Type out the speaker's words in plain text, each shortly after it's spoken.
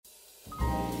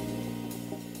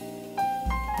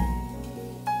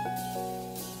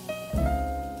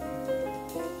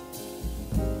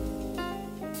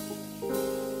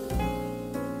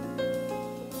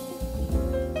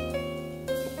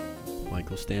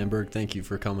Stanberg. Thank you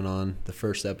for coming on the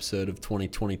first episode of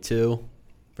 2022.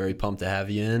 Very pumped to have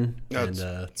you in, and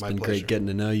it's been great getting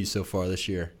to know you so far this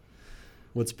year.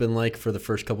 What's it been like for the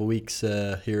first couple weeks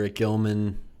here at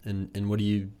Gilman, and what are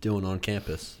you doing on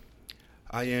campus?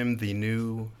 I am the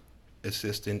new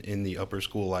assistant in the upper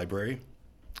school library,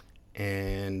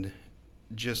 and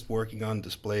just working on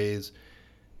displays,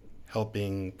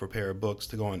 helping prepare books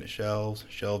to go on the shelves,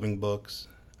 shelving books,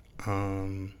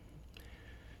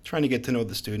 trying to get to know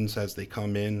the students as they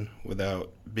come in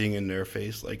without being in their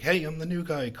face like, hey, I'm the new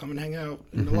guy, come and hang out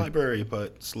in the library,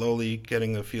 but slowly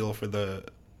getting a feel for the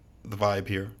vibe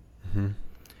here. And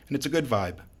it's a good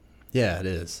vibe. Yeah, it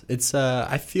is. It's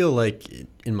I feel like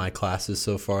in my classes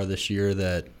so far this year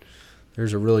that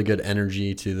there's a really good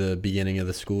energy to the beginning of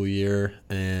the school year,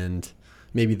 and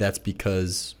maybe that's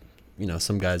because, you know,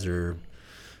 some guys are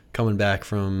coming back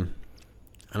from,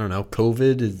 I don't know,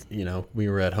 COVID. You know, we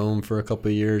were at home for a couple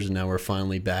of years, and now we're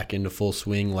finally back into full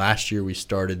swing. Last year we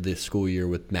started the school year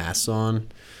with masks on,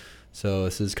 so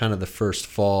this is kind of the first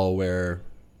fall where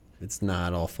it's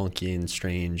not all funky and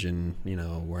strange and, you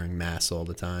know, wearing masks all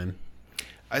the time.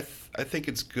 I think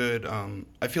it's good.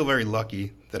 I feel very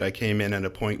lucky that I came in at a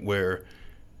point where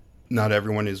not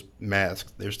everyone is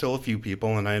masked. There's still a few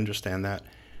people, and I understand that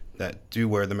do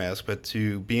wear the mask, but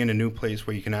to be in a new place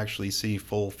where you can actually see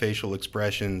full facial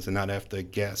expressions and not have to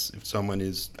guess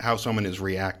how someone is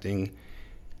reacting.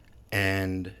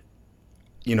 And,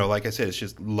 you know, like I said, it's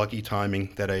just lucky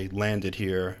timing that I landed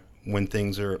here when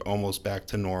things are almost back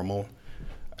to normal.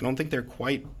 I don't think they're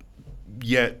quite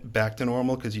yet back to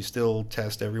normal because you still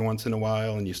test every once in a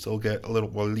while, and you still get a little,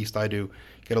 well, at least I do,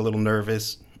 get a little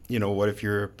nervous. You know, what if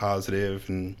you're positive?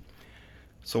 And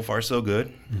so far, so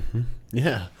good.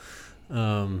 Yeah.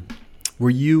 Were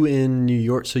you in New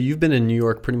York? So you've been in New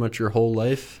York pretty much your whole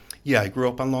life? Yeah, I grew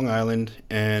up on Long Island,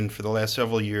 and for the last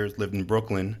several years lived in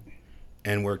Brooklyn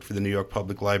and worked for the New York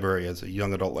Public Library as a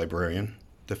young adult librarian,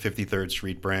 the 53rd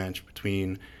Street branch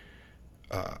between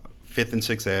 5th and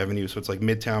 6th Avenue. So it's like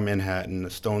Midtown Manhattan, a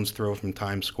stone's throw from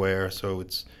Times Square. So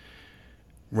it's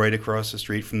right across the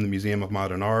street from the Museum of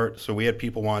Modern Art. So we had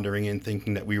people wandering in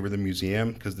thinking that we were the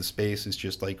museum because the space is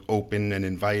just like open and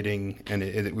inviting, and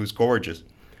it was gorgeous.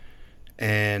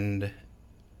 And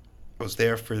I was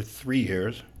there for 3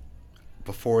 years.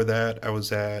 Before that, I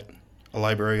was at a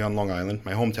library on Long Island,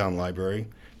 my hometown library,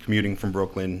 commuting from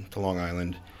Brooklyn to Long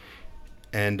Island.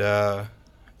 And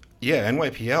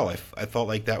NYPL, I felt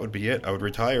like that would be it. I would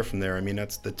retire from there. I mean,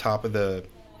 that's the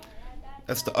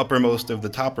uppermost of the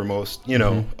toppermost, you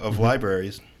know, of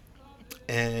libraries.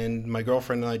 And my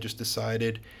girlfriend and I just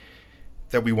decided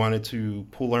that we wanted to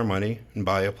pool our money and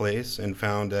buy a place, and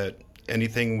found that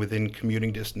anything within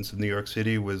commuting distance of New York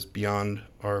City was beyond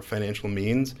our financial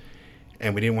means.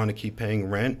 And we didn't want to keep paying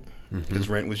rent because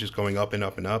rent was just going up and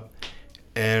up and up.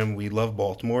 And we love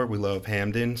Baltimore. We love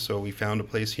Hamden. So we found a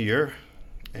place here,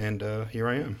 and here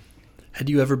I am. Had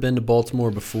you ever been to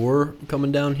Baltimore before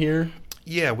coming down here?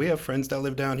 Yeah, we have friends that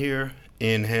live down here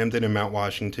in Hamden and Mount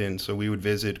Washington, so we would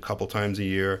visit a couple times a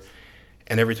year.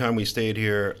 And every time we stayed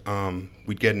here,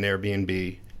 we'd get an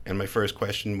Airbnb. And my first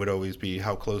question would always be,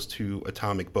 how close to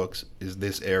Atomic Books is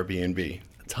this Airbnb?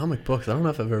 Atomic Books? I don't know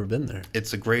if I've ever been there.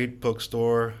 It's a great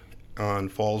bookstore on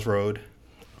Falls Road.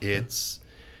 It's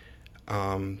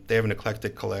they have an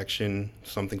eclectic collection,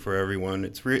 something for everyone.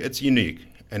 It's unique.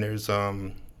 And there's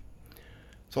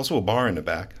also a bar in the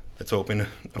back that's open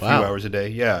a few hours a day.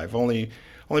 Yeah, I've only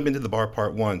been to the bar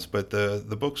part once, but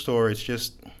the bookstore,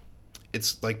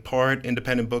 it's like part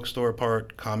independent bookstore,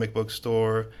 part comic book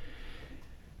store.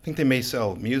 I think they may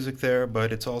sell music there,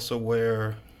 but it's also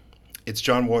where it's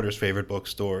John Waters' favorite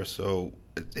bookstore, so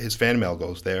his fan mail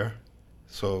goes there,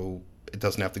 so it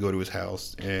doesn't have to go to his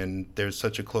house. And there's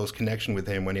such a close connection with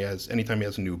him anytime he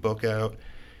has a new book out,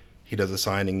 he does a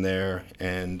signing there,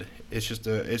 and it's just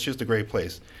a great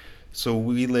place. So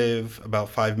we live about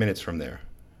 5 minutes from there.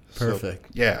 Perfect.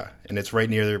 So, yeah, and it's right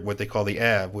near what they call the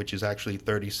Ave, which is actually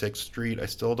 36th Street. I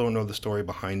still don't know the story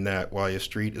behind that, why a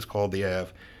street is called the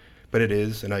Ave, but it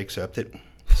is, and I accept it.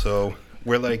 So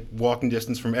we're like walking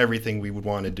distance from everything we would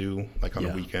want to do, like on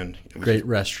a weekend. Great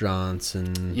restaurants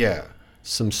and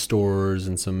some stores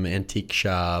and some antique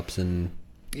shops and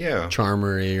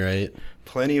Charmery, right?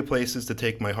 Plenty of places to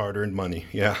take my hard-earned money.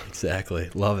 Yeah, exactly.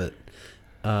 Love it.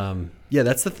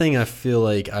 That's the thing I feel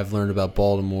like I've learned about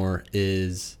Baltimore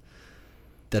is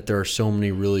that there are so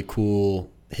many really cool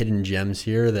hidden gems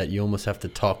here that you almost have to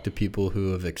talk to people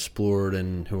who have explored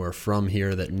and who are from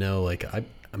here that know, like,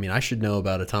 I should know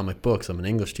about Atomic Books. I'm an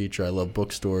English teacher. I love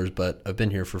bookstores, but I've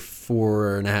been here for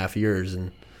 4.5 years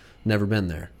and never been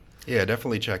there. Yeah,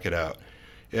 definitely check it out.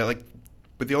 Yeah, like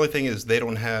But the only thing is they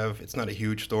don't have, it's not a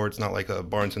huge store. It's not like a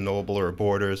Barnes& and Noble or a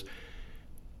Borders.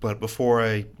 But before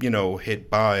I, hit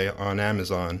buy on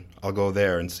Amazon, I'll go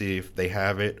there and see if they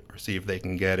have it or see if they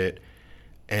can get it.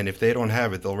 And if they don't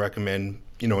have it, they'll recommend,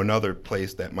 another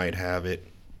place that might have it.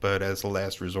 But as a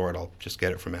last resort, I'll just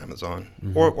get it from Amazon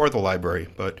or the library.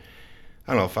 But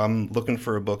I don't know, if I'm looking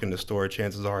for a book in the store,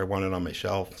 chances are I want it on my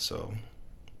shelf. So,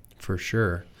 for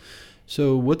sure.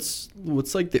 So what's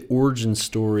like the origin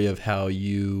story of how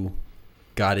you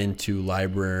got into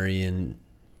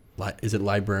is it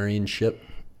librarianship?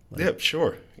 Yeah,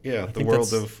 sure. Yeah, the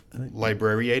world of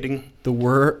librariating. The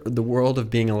world of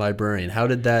being a librarian. How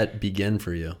did that begin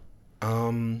for you?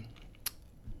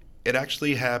 It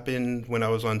actually happened when I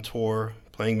was on tour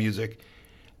playing music,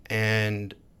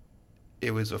 and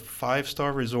it was a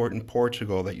 5-star resort in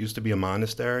Portugal that used to be a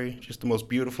monastery, just the most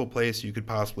beautiful place you could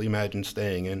possibly imagine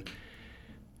staying in.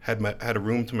 Had a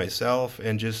room to myself,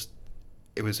 and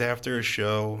it was after a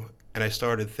show, and I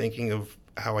started thinking of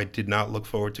how I did not look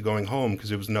forward to going home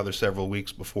because it was another several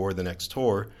weeks before the next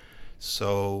tour.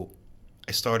 So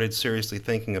I started seriously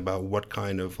thinking about what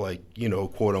kind of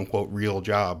quote unquote real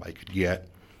job I could get.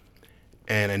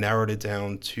 And I narrowed it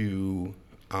down to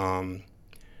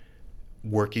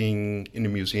working in a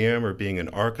museum or being an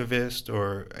archivist,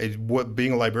 or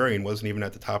being a librarian wasn't even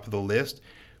at the top of the list.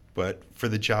 But for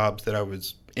the jobs that I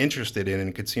was interested in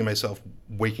and could see myself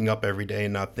waking up every day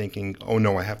and not thinking, oh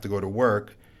no, I have to go to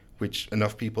work, which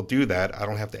enough people do that, I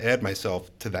don't have to add myself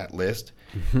to that list.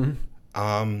 Mm-hmm.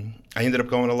 I ended up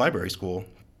going to library school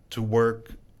to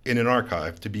work in an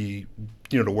archive, to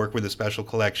work with a special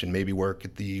collection, maybe work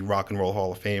at the Rock and Roll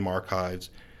Hall of Fame archives,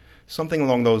 something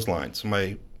along those lines. So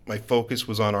my focus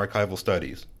was on archival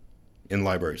studies in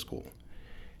library school.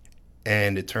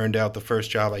 And it turned out the first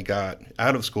job I got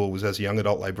out of school was as a young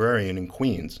adult librarian in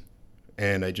Queens.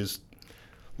 And I just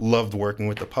loved working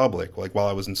with the public. Like while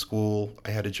I was in school, I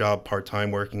had a job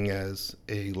part-time working as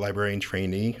a librarian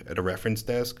trainee at a reference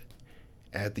desk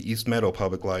at the East Meadow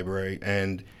Public Library.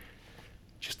 And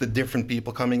just the different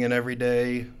people coming in every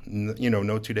day,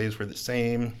 no 2 days were the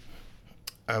same.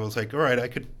 I was like, all right, I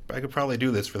could probably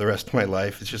do this for the rest of my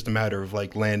life. It's just a matter of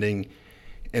landing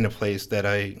in a place that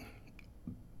I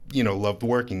loved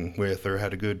working with or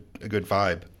had a good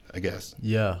vibe, I guess.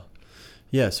 Yeah.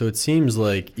 Yeah, so it seems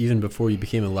like even before you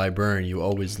became a librarian, you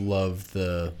always loved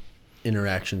the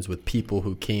interactions with people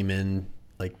who came in,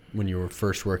 like when you were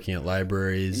first working at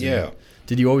libraries. Yeah.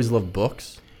 Did you always love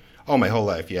books? Oh, my whole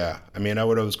life, yeah. I mean, I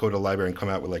would always go to the library and come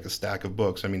out with a stack of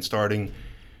books. I mean, starting,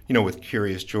 with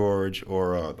Curious George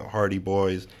or the Hardy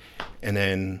Boys. And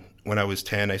then when I was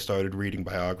 10, I started reading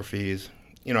biographies.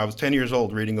 I was 10 years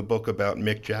old reading a book about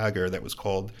Mick Jagger that was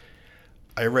called,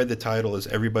 I read the title as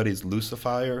Everybody's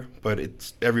Lucifer, but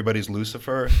it's Everybody's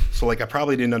Lucifer. So I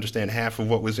probably didn't understand half of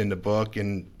what was in the book,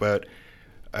 but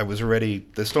I was already,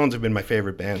 the Stones have been my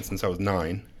favorite band since I was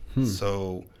 9.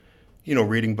 So,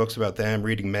 reading books about them,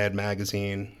 reading Mad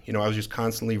Magazine, I was just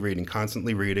constantly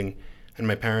reading. And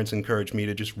my parents encouraged me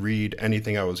to just read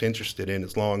anything I was interested in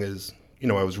as long as,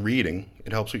 I was reading.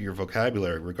 It helps with your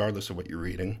vocabulary regardless of what you're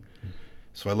reading.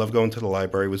 So I loved going to the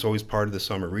library. It was always part of the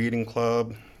summer reading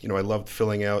club. I loved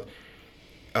filling out,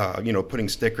 putting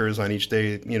stickers on each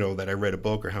day, that I read a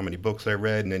book or how many books I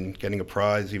read, and then getting a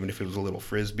prize, even if it was a little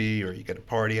Frisbee, or you get a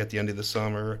party at the end of the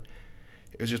summer.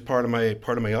 It was just part of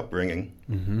my upbringing.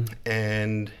 Mm-hmm.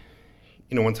 And,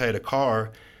 once I had a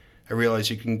car, I realized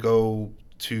you can go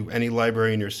to any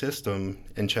library in your system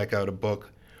and check out a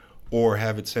book or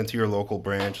have it sent to your local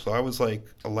branch. So I was like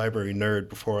a library nerd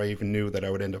before I even knew that I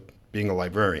would end up being a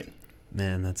librarian.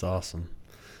 Man, that's awesome.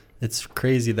 It's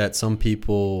crazy that some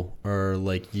people are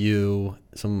like you,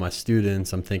 some of my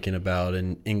students I'm thinking about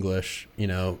in English,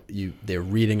 they're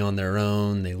reading on their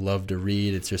own. They love to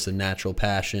read. It's just a natural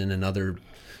passion. And other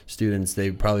students,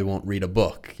 they probably won't read a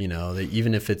book.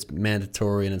 Even if it's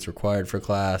mandatory and it's required for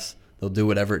class, they'll do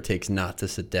whatever it takes not to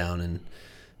sit down and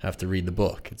have to read the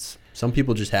book. Some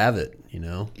people just have it,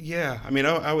 Yeah. I mean,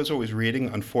 I was always reading.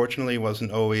 Unfortunately, it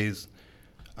wasn't always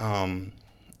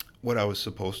what I was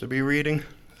supposed to be reading.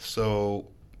 So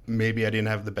maybe I didn't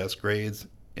have the best grades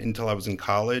until I was in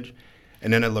college.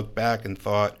 And then I looked back and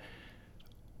thought,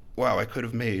 wow, I could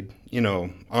have made,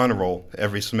 honor roll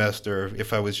every semester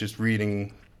if I was just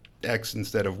reading X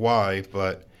instead of Y.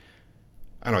 But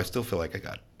I don't know, I still feel like I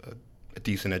got a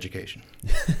decent education.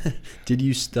 Did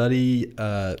you study,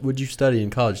 what did you study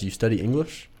in college? Did you study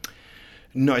English?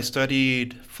 No, I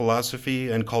studied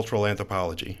philosophy and cultural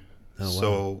anthropology. Oh, wow.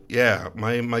 So, yeah,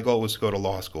 my goal was to go to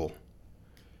law school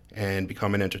and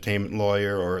become an entertainment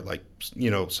lawyer or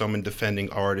someone defending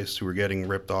artists who were getting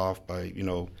ripped off by,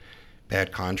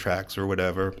 bad contracts or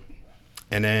whatever.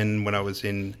 And then when I went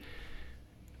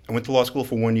to law school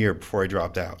for 1 year before I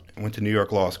dropped out. I went to New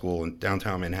York Law School in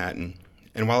downtown Manhattan.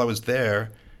 And while I was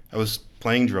there, I was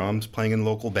playing drums, playing in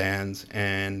local bands,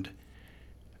 and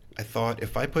I thought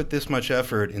if I put this much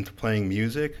effort into playing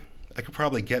music, I could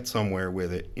probably get somewhere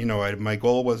with it. My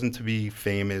goal wasn't to be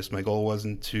famous. My goal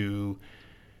wasn't to,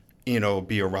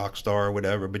 be a rock star or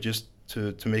whatever, but just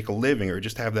to make a living or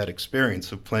just have that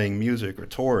experience of playing music or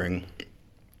touring.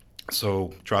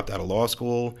 So dropped out of law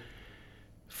school,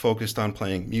 focused on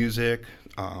playing music,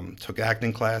 took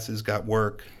acting classes, got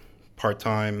work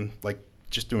part-time, like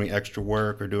just doing extra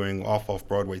work or doing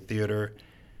off-Broadway theater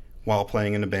while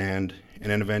playing in a band. And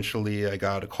then eventually I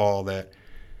got a call that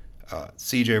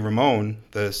CJ Ramon,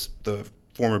 the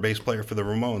former bass player for the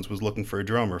Ramones, was looking for a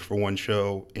drummer for one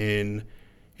show in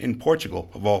Portugal,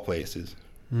 of all places.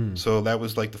 So that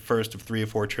was like the first of 3 or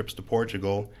 4 trips to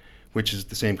Portugal, which is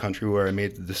the same country where I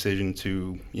made the decision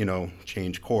to,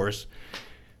 change course.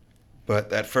 But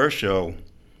that first show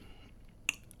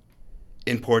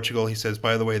in Portugal, he says,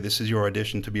 by the way, this is your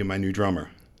audition to be my new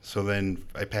drummer. So then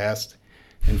I passed,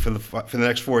 and for the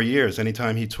next 4 years,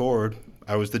 anytime he toured,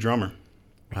 I was the drummer.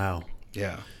 Wow.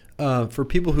 Yeah. For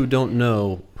people who don't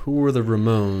know, who were the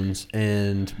Ramones,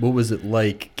 and what was it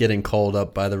like getting called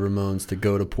up by the Ramones to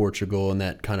go to Portugal, and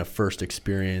that kind of first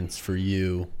experience for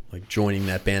you, like joining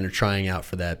that band or trying out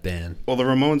for that band? Well, the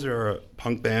Ramones are a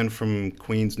punk band from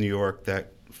Queens, New York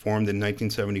that formed in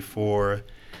 1974.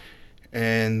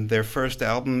 And their first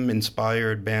album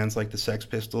inspired bands like the Sex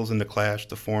Pistols and the Clash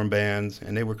to form bands,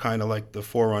 and they were kind of like the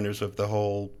forerunners of the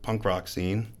whole punk rock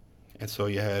scene. And so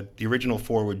you had the original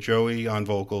 4 with Joey on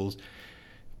vocals,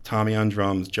 Tommy on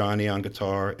drums, Johnny on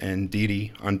guitar, and Dee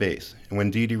Dee on bass. And when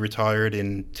Dee Dee retired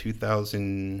in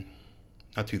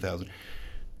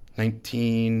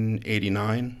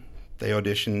 1989, they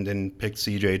auditioned and picked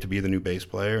CJ to be the new bass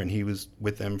player, and he was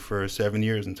with them for 7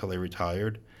 years until they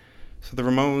retired. So the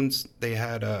Ramones, they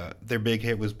had their big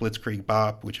hit was Blitzkrieg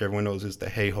Bop, which everyone knows is the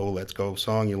Hey Ho, Let's Go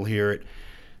song. You'll hear it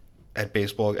at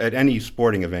baseball, at any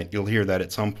sporting event. You'll hear that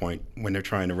at some point when they're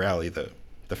trying to rally the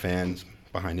fans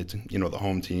behind it, the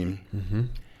home team. Mm-hmm.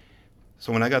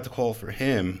 So when I got the call for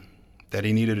him that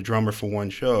he needed a drummer for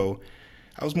one show,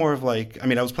 I was more of I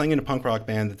was playing in a punk rock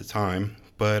band at the time,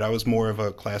 but I was more of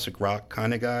a classic rock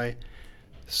kind of guy.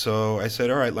 So I said,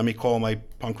 all right, let me call my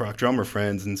punk rock drummer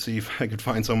friends and see if I could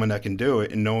find someone that can do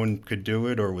it. And no one could do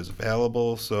it or was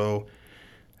available. So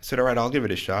I said, all right, I'll give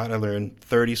it a shot. I learned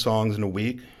 30 songs in a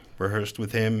week, rehearsed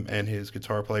with him and his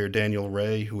guitar player, Daniel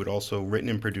Ray, who had also written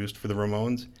and produced for the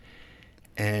Ramones,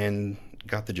 and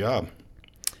got the job.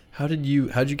 How'd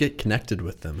you get connected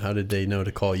with them? How did they know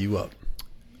to call you up?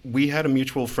 We had a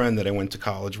mutual friend that I went to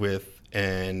college with,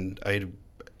 and I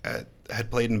had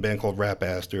played in a band called Rat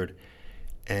Bastard.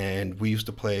 And we used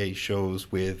to play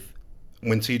shows when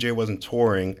CJ wasn't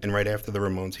touring, and right after the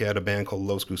Ramones, he had a band called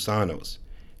Los Gusanos.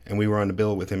 And we were on the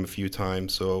bill with him a few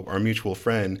times. So our mutual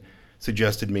friend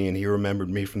suggested me, and he remembered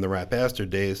me from the Rat Bastard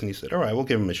days, and he said, all right, we'll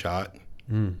give him a shot.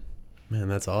 Man,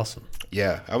 that's awesome.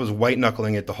 Yeah, I was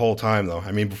white-knuckling it the whole time, though.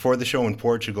 I mean, before the show in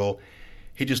Portugal,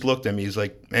 he just looked at me. He's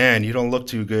like, man, you don't look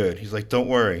too good. He's like, don't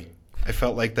worry. I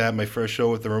felt like that my first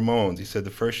show with the Ramones. He said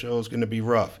the first show is going to be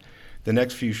rough. The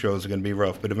next few shows are going to be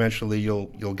rough, but eventually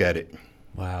you'll get it.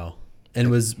 Wow.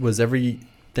 And was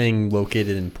everything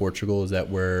located in Portugal? Is that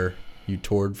where you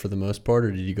toured for the most part, or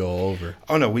did you go all over?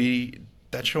 Oh, no.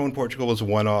 That show in Portugal was a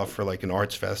one-off for like an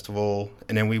arts festival,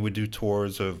 and then we would do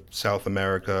tours of South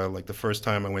America. Like the first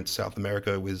time I went to South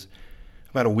America, it was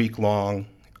about a week long,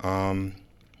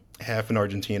 half in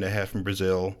Argentina, half in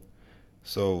Brazil.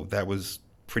 So that was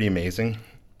pretty amazing. Wow.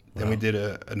 Then we did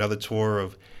another tour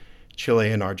of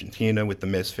Chile and Argentina with the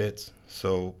Misfits,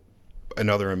 so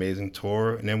another amazing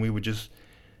tour. And then we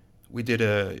did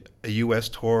a U.S.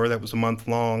 tour that was a month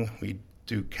long. We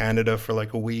do Canada for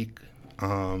like a week,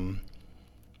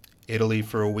 Italy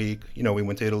for a week. We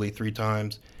went to Italy 3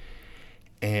 times,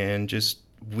 and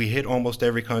we hit almost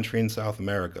every country in South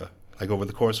America, like over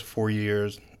the course of 4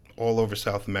 years, all over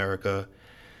South America.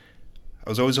 I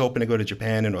was always hoping to go to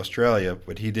Japan and Australia,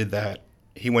 but he did that.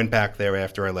 He went back there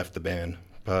after I left the band.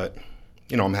 But,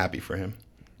 I'm happy for him.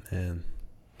 Man.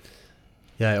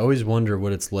 Yeah, I always wonder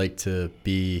what it's like to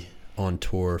be on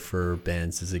tour for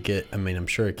bands. I'm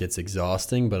sure it gets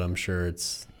exhausting, but I'm sure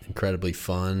it's incredibly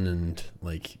fun and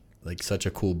like such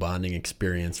a cool bonding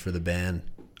experience for the band.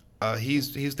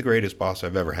 He's the greatest boss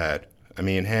I've ever had. I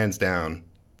mean, hands down.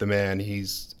 The man,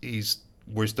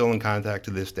 we're still in contact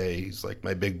to this day. He's like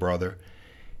my big brother.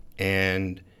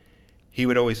 And he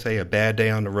would always say a bad day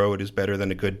on the road is better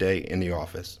than a good day in the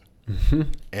office.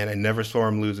 and I never saw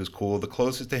him lose his cool. The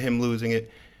closest to him losing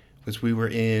it was we were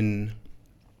in,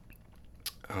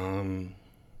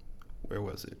 where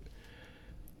was it?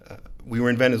 We were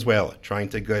in Venezuela trying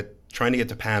to get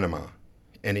to Panama,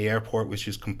 and the airport was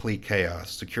just complete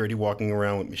chaos. Security walking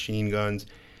around with machine guns,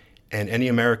 and any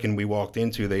American we walked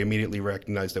into, they immediately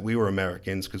recognized that we were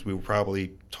Americans because we were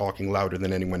probably talking louder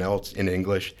than anyone else in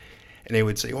English. And they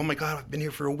would say, "Oh my God, I've been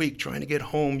here for a week trying to get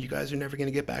home. You guys are never going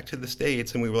to get back to the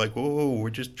States." And we were like, "Whoa, we're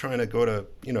just trying to go to,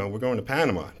 we're going to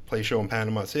Panama, play a show in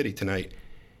Panama City tonight."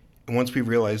 And once we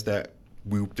realized that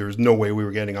there was no way we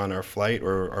were getting on our flight,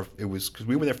 it was because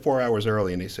we were there 4 hours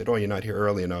early, and they said, "Oh, you're not here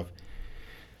early enough."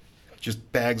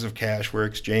 Just bags of cash were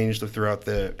exchanged throughout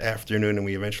the afternoon, and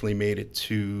we eventually made it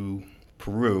to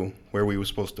Peru, where we were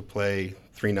supposed to play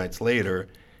 3 nights later.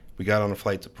 We got on a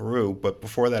flight to Peru, but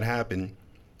before that happened,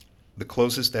 the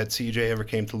closest that CJ ever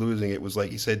came to losing it was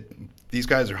like he said, "These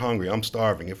guys are hungry. I'm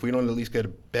starving. If we don't at least get a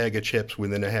bag of chips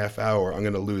within a half hour, I'm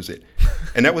going to lose it."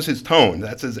 And that was his tone.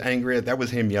 That's his angry. That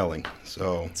was him yelling.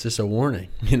 So It's just a warning,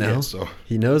 you know? Yeah, so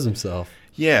he knows himself.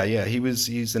 yeah.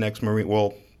 He's an ex-Marine.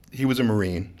 Well, he was a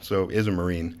Marine, so is a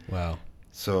Marine. Wow.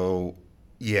 So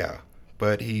yeah,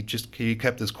 but he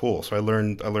kept his cool. So I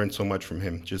learned so much from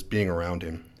him just being around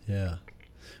him. Yeah.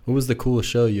 What was the coolest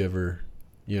show you ever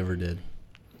did?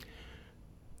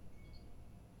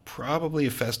 Probably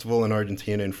a festival in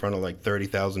Argentina in front of like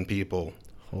 30,000 people,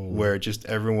 Holy. where just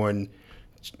everyone,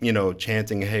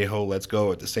 chanting "Hey ho, let's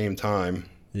go" at the same time.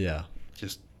 Yeah.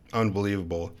 Just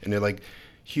unbelievable. And they're like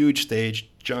huge stage,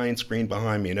 giant screen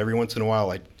behind me, and every once in a while,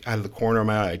 out of the corner of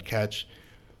my eye, I'd catch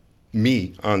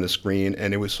me on the screen,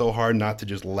 and it was so hard not to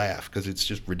just laugh because it's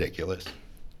just ridiculous.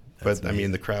 That's But I amazing.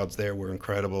 mean, the crowds there were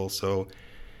incredible. So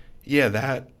yeah,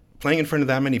 that playing in front of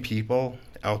that many people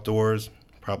outdoors,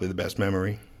 probably the best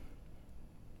memory.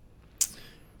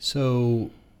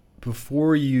 So,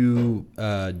 before you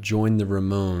joined the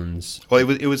Ramones, Well,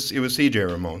 it was CJ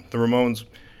Ramon. The Ramones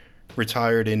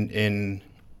retired in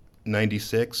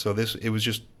 '96, so it was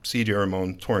just CJ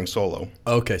Ramon touring solo.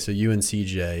 okay, so you and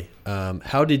CJ,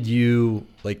 how did you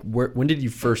when did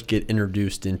you first get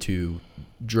introduced into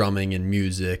drumming and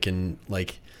music, and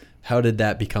how did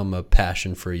that become a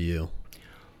passion for you?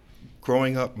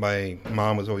 Growing up, my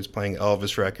mom was always playing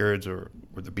Elvis records or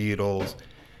the Beatles.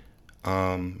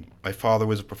 My father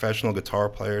was a professional guitar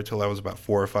player till I was about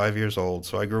 4 or 5 years old,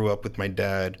 so I grew up with my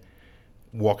dad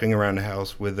walking around the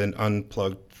house with an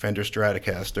unplugged Fender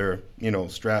Stratocaster,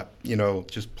 strap,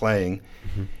 just playing.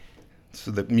 Mm-hmm. So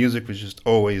the music was just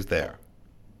always there.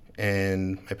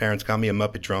 And my parents got me a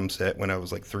Muppet drum set when I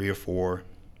was like 3 or 4,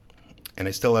 and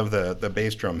I still have the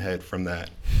bass drum head from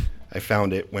that. I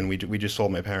found it when we just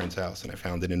sold my parents' house, and I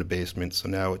found it in the basement, so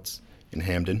now it's in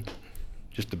Hamden.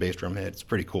 Just the bass drum head. It's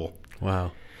pretty cool.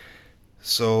 Wow.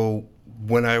 So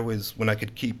when I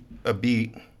could keep a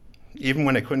beat, even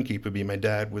when I couldn't keep a beat, my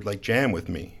dad would jam with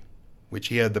me, which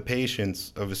he had the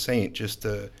patience of a saint just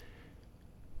to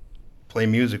play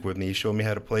music with me. He showed me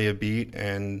how to play a beat,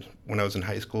 and when I was in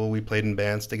high school, we played in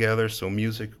bands together, so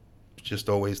music was just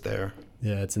always there.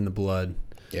 Yeah, it's in the blood.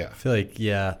 Yeah. I feel like,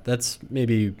 that's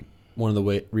maybe one of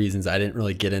the reasons I didn't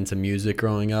really get into music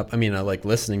growing up. I mean, I like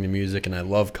listening to music, and I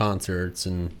love concerts,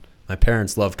 and my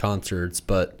parents love concerts,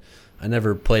 but I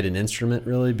never played an instrument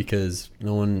really because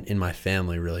no one in my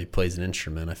family really plays an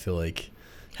instrument. I feel like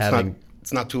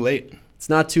It's not too late. it's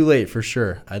not too late for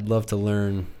sure. I'd love to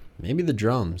learn maybe the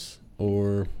drums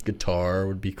or guitar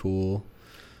would be cool.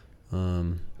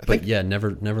 But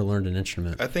never learned an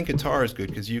instrument. I think guitar is good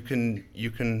because you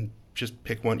can just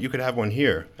pick one. You could have one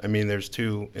here. I mean, there's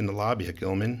 2 in the lobby at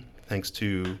Gilman, thanks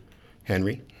to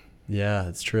Henry. Yeah,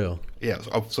 it's true. Yeah.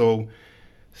 So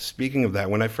speaking of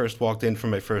that, when I first walked in for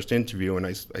my first interview and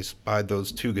I spied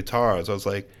those 2 guitars, I was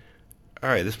like, all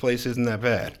right, this place isn't that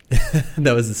bad.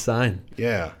 That was the sign.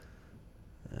 Yeah.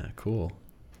 Yeah, cool.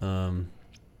 What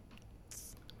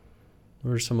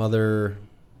are some other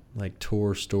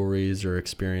tour stories or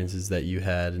experiences that you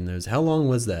had in those? How long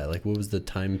was that? What was the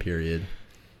time period?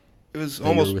 It was that you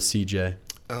almost were with CJ.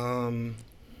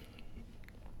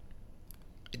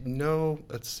 No,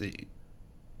 let's see.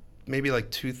 Maybe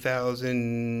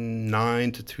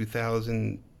 2009 to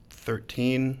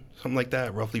 2013, something like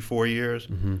that, roughly 4 years.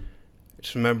 Mm-hmm. I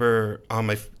just remember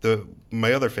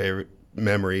my other favorite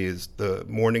memory is the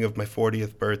morning of my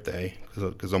 40th birthday,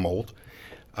 because I'm old.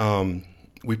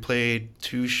 We played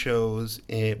 2 shows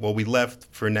we left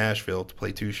for Nashville to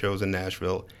play 2 shows in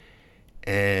Nashville,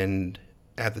 and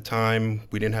at the time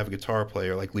we didn't have a guitar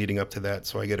player leading up to that,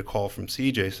 so I get a call from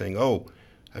CJ saying, "Oh,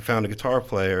 I found a guitar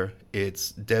player.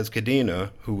 It's Des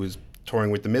Cadena, who was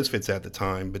touring with the Misfits at the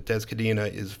time, but Des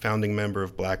Cadena is a founding member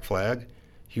of Black Flag.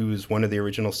 He was one of the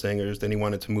original singers. Then he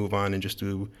wanted to move on and just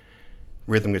do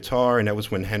rhythm guitar, and that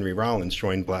was when Henry Rollins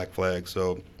joined Black Flag.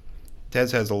 So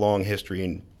Des has a long history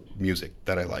in music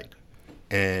that I like.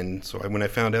 And so when I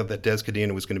found out that Des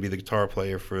Cadena was going to be the guitar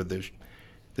player for the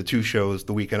two shows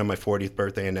the weekend of my 40th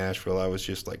birthday in Nashville, I was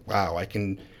just like, wow, I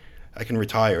can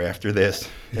retire after this,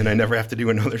 and I never have to do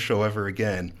another show ever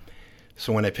again.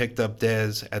 So when I picked up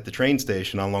Des at the train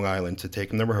station on Long Island to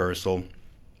take him to rehearsal,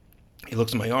 he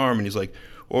looks at my arm and he's like,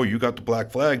 "Oh, you got the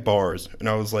Black Flag bars?" And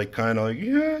I was like, kind of like,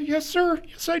 "Yeah, yes, sir.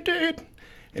 Yes, I did."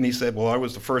 And he said, "Well, I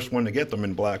was the first one to get them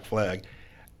in Black Flag."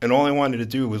 And all I wanted to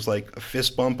do was like a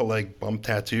fist bump of like bump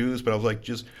tattoos, but I was like,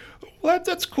 well,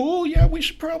 that's cool. Yeah, we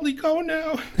should probably go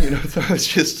now. So it's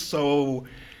just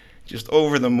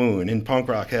over the moon in punk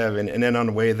rock heaven. And then on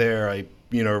the way there, I,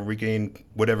 regained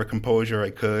whatever composure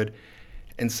I could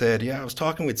and said, "Yeah, I was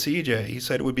talking with CJ. He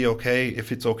said it would be okay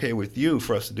if it's okay with you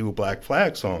for us to do a Black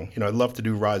Flag song. I'd love to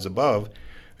do Rise Above."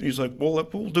 And he's like, "Well,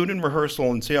 we'll do it in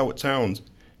rehearsal and see how it sounds."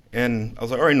 And I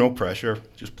was like, all right, no pressure.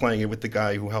 Just playing it with the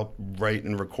guy who helped write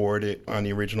and record it on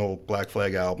the original Black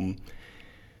Flag album.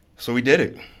 So we did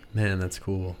it. Man, that's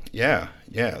cool. Yeah.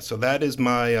 So that is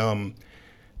my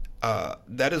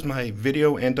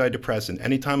video antidepressant.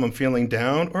 Anytime I'm feeling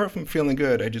down or if I'm feeling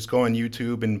good, I just go on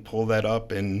YouTube and pull that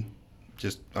up and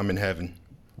I'm in heaven.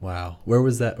 Wow. Where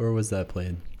was that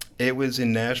played? It was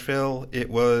in Nashville.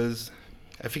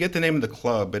 I forget the name of the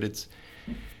club, but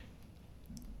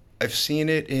I've seen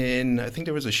it I think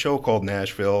there was a show called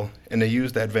Nashville, and they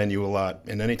used that venue a lot.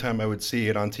 And anytime I would see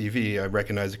it on TV, I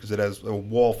recognize it because it has a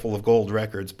wall full of gold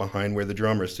records behind where the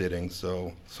drummer's sitting.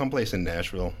 So someplace in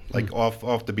Nashville, like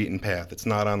off the beaten path. It's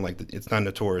not on it's not in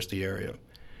the touristy area.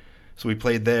 So we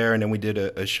played there, and then we did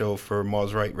a show for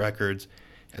Mars Right Records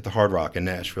at the Hard Rock in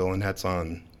Nashville, and that's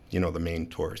on the main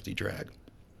touristy drag.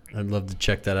 I'd love to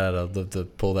check that out. I'd love to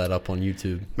pull that up on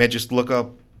YouTube. Man, just look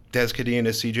up Des Cadena,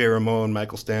 CJ Ramone,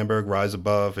 Michael Stamberg, Rise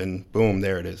Above, and boom,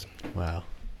 there it is. Wow.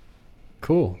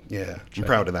 Cool. Yeah, I'm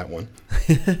proud of that one.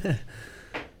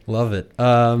 Love it.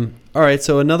 All right,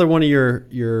 so another one of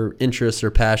your interests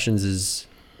or passions is,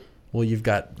 well, you've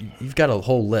got a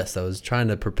whole list. I was trying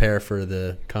to prepare for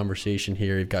the conversation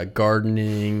here. You've got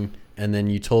gardening, and then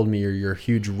you told me you're a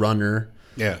huge runner.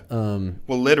 Yeah.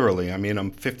 Well, literally. I mean,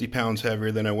 I'm 50 pounds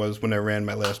heavier than I was when I ran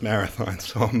my last marathon,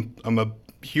 so I'm a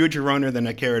huger runner than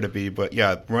I care to be, but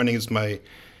yeah, running is my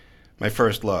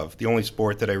first love. The only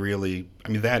sport that that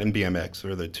and BMX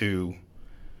are the two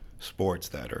sports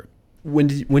that are. When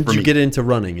did you get into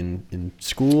running? In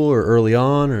school or early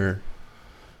on or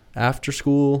after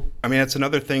school? I mean, that's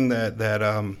another thing that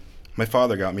my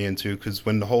father got me into, because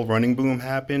when the whole running boom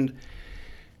happened,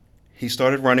 he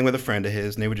started running with a friend of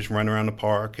his, and they would just run around the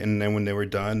park, and then when they were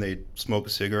done, they'd smoke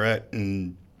a cigarette.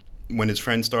 And when his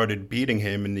friend started beating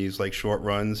him in these short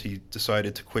runs, he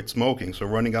decided to quit smoking. So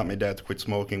running got my dad to quit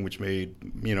smoking, which made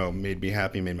me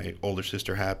happy, made my older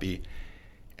sister happy.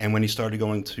 And when he started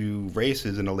going to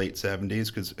races in the late 70s,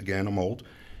 because again, I'm old,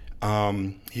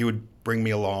 he would bring me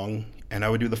along, and I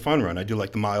would do the fun run. I'd do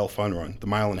the mile fun run, the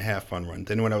mile and a half fun run.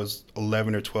 Then when I was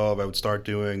 11 or 12, I would start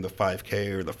doing the 5K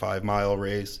or the 5-mile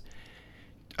race.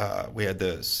 We had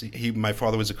my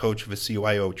father was a coach of a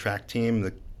CYO track team,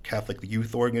 the Catholic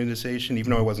youth organization,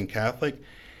 even though I wasn't Catholic.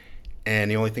 And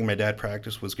the only thing my dad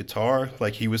practiced was guitar.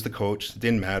 He was the coach. It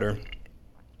didn't matter,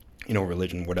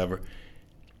 religion, whatever.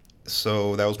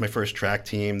 So that was my first track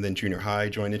team. Then junior high,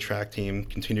 joined the track team,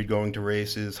 continued going to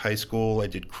races. High school, I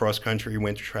did cross country,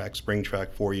 winter track, spring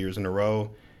track 4 years in a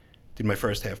row. Did my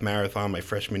first half marathon my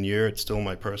freshman year. It's still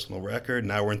my personal record.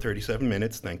 Now we're in 37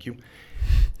 minutes. Thank you.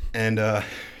 And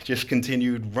just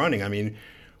continued running. I mean,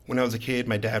 when I was a kid,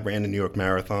 my dad ran the New York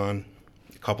Marathon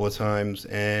a couple of times,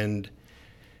 and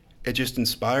it just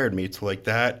inspired me to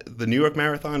that. The New York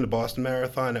Marathon, the Boston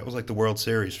Marathon, that was the World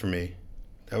Series for me.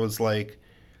 That was the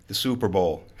Super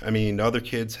Bowl. I mean, other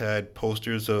kids had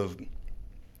posters of,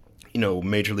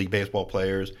 Major League Baseball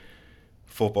players,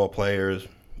 football players.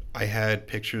 I had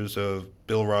pictures of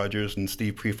Bill Rogers and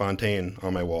Steve Prefontaine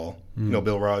on my wall.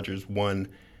 Bill Rogers won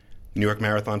New York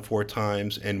Marathon 4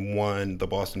 times and won the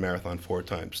Boston Marathon 4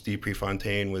 times. Steve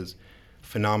Prefontaine was a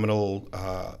phenomenal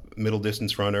middle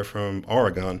distance runner from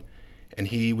Oregon, and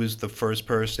he was the first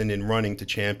person in running to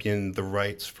champion the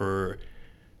rights for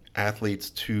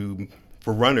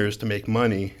runners to make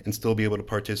money and still be able to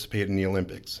participate in the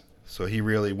Olympics. So he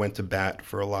really went to bat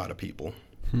for a lot of people.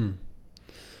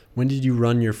 When did you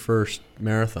run your first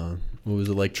marathon? What was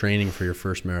it like training for your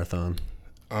first marathon?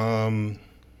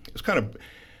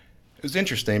 It was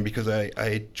interesting because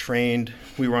I trained,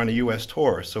 we were on a U.S.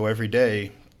 tour, so every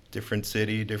day different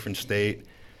city, different state.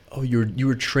 Oh, you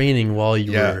were training while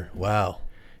you Yeah. were. Wow.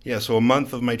 Yeah, so a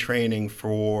month of my training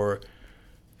for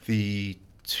the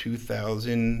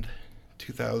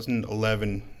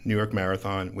 2011 New York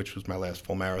Marathon, which was my last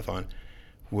full marathon,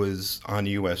 was on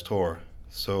the U.S. tour.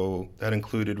 So that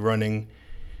included running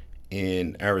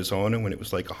in Arizona when it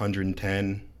was like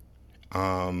 110,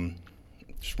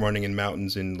 just running in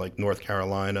mountains in like North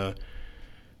Carolina,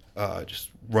 just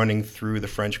running through the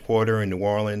French Quarter in New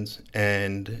Orleans.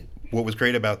 And what was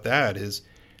great about that is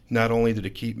not only did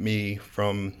it keep me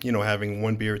from, having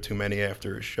one beer too many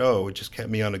after a show, it just kept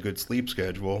me on a good sleep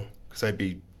schedule because I'd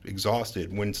be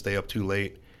exhausted, wouldn't stay up too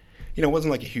late. It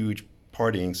wasn't like a huge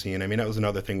partying scene. I mean, that was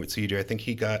another thing with CJ. I think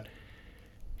he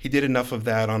did enough of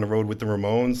that on the road with the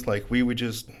Ramones. Like, we would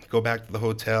just go back to the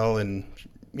hotel and,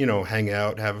 hang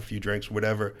out, have a few drinks,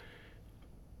 whatever.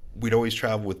 We'd always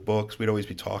travel with books. We'd always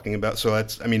be talking about. So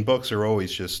books are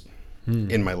always just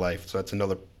in my life. So that's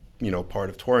another, part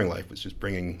of touring life, was just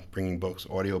bringing books,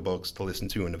 audio books to listen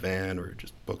to in the van, or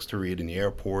just books to read in the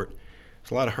airport. It's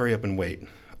a lot of hurry up and wait.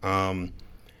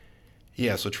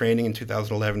 So training in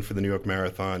 2011 for the New York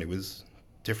Marathon, it was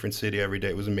different city every day.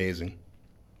 It was amazing.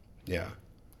 Yeah.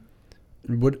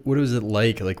 What was it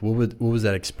like? Like, what was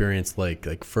that experience like?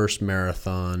 Like, first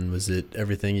marathon, was it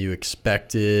everything you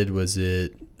expected? Was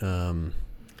it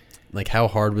like, how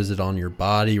hard was it on your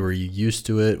body? Were you used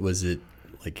to it? Was it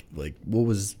like what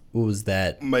was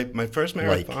that? My first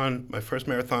marathon. My first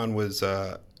marathon was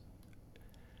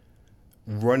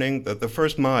running the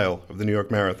first mile of the New York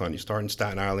Marathon. You start in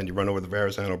Staten Island, you run over the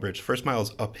Verrazano Bridge. First mile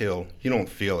is uphill. You don't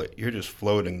feel it. You're just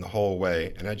floating the whole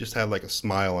way. And I just had like a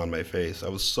smile on my face. I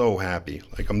was so happy.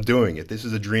 Like, I'm doing it. This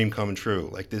is a dream come true.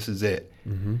 Like, this is it.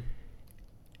 Mm-hmm.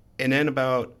 And then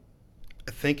I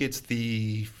think it's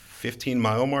the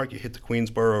 15-mile mark, you hit the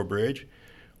Queensboro Bridge,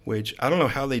 which I don't know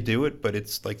how they do it, but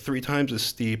it's like 3 times as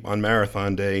steep on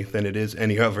marathon day than it is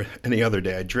any other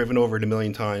day. I've driven over it a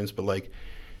million times, but like,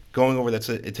 going over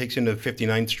it takes you into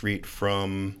 59th Street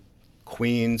from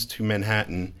Queens to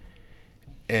Manhattan,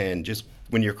 and just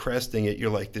when you're cresting it, you're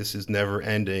like, this is never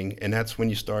ending. And that's when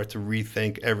you start to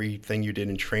rethink everything you did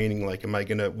in training. Like,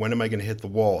 when am I gonna hit the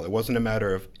wall? It wasn't a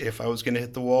matter of if I was gonna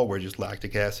hit the wall, where just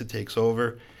lactic acid takes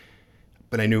over,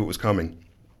 but I knew it was coming.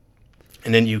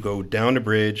 And then you go down the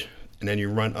bridge, and then you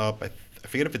run up. I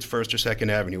forget if it's First or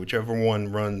Second Avenue, whichever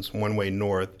one runs one way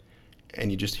north,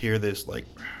 and you just hear this like.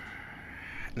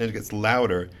 And it gets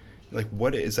louder. Like,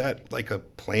 what is that? Like a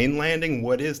plane landing?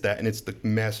 What is that? And it's the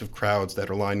massive crowds that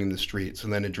are lining the streets.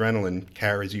 And then adrenaline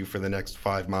carries you for the next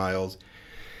 5 miles.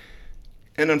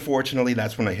 And unfortunately,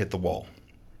 that's when I hit the wall.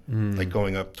 Like,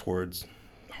 going up towards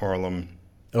Harlem.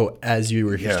 Oh, as you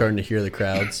were starting to hear the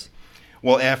crowds?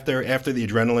 Well, after the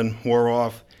adrenaline wore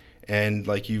off, and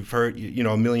like you've heard,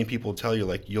 a million people tell you,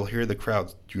 like, you'll hear the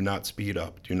crowds, do not speed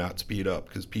up,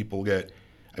 because people get.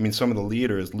 Some of the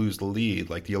leaders lose the lead,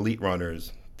 like the elite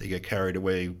runners. They get carried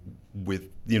away with,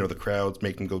 the crowds,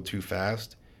 make them go too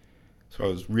fast. So I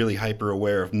was really hyper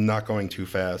aware of not going too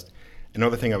fast.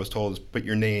 Another thing I was told is put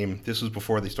your name. This was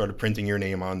before they started printing your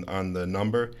name on the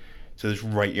number. So just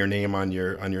write your name on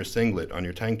your singlet, on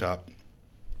your tank top.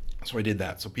 So I did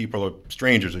that. So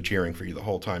strangers are cheering for you the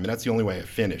whole time. And that's the only way I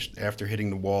finished. After hitting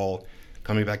the wall,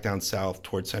 coming back down south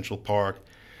towards Central Park,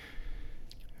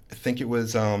 I think it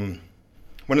was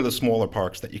one of the smaller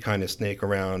parks that you kind of snake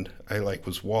around. I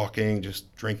was walking,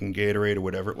 just drinking Gatorade or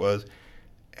whatever it was,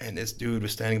 and this dude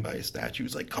was standing by a statue. He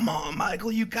was like, "Come on,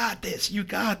 Michael, you got this.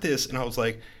 And I was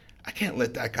like, I can't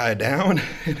let that guy down.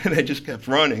 And then I just kept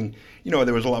running.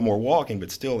 There was a lot more walking,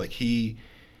 but still, like, he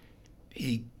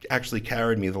actually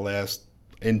carried me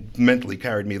mentally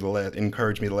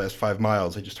encouraged me the last 5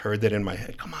 miles. I just heard that in my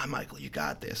head. Come on, Michael, you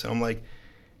got this. And I'm like,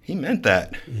 he meant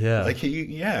that.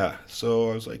 Yeah.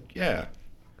 So I was like, yeah.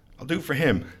 I'll do it for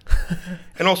him.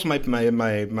 And also my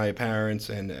parents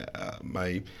and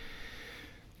my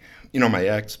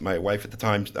ex, my wife at the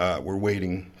time, were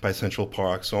waiting by Central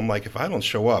Park. So I'm like, if I don't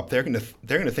show up, they're gonna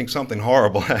think something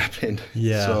horrible happened.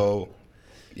 Yeah. So,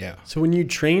 yeah. So when you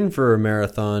train for a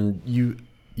marathon, you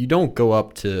don't go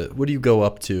up to. What do you go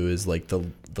up to? Is like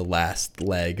the last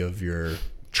leg of your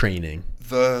training?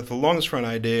 The longest run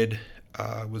I did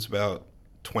was about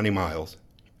 20 miles.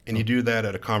 And you do that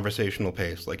at a conversational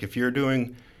pace. Like, if you're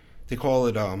doing, they call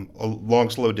it a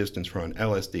long, slow distance run,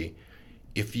 LSD.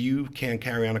 If you can't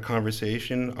carry on a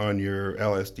conversation on your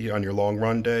LSD, on your long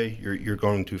run day, you're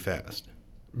going too fast.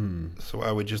 So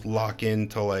I would just lock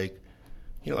into like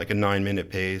a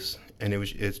 9-minute pace, and it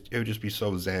would just be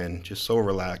so zen, just so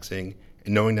relaxing.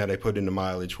 And knowing that I put in the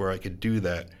mileage where I could do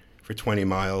that for 20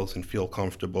 miles and feel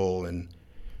comfortable, and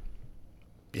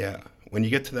yeah. when you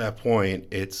get to that point,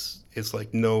 it's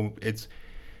like no, it's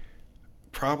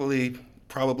probably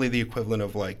the equivalent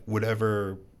of like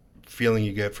whatever feeling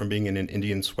you get from being in an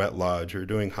Indian sweat lodge or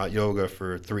doing hot yoga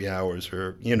for 3 hours,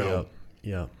 or Yep.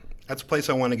 Yep. that's a place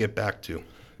I want to get back to.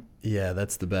 Yeah,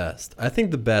 that's the best. I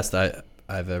think the best I've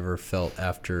ever felt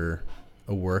after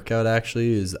a workout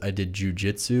actually is I did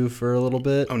jujitsu for a little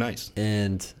bit. Oh, nice.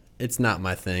 And it's not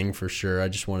my thing for sure. I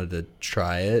just wanted to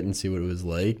try it and see what it was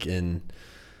like. And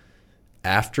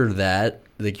after that,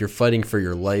 like you're fighting for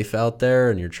your life out there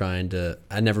and you're trying to,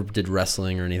 I never did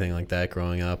wrestling or anything like that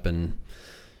growing up. And,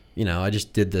 I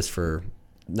just did this for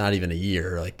not even a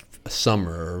year, like a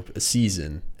summer or a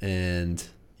season. And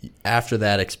after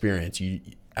that experience,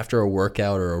 after a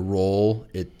workout or a roll,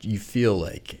 you feel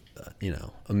like,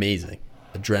 amazing.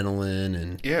 Adrenaline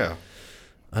and Yeah.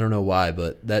 I don't know why,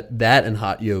 but that and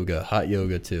hot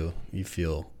yoga too, you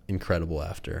feel incredible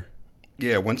after.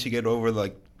 Yeah, once you get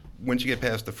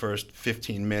past the first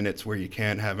 15 minutes where you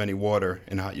can't have any water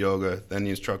in hot yoga, then the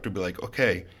instructor will be like,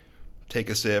 okay, take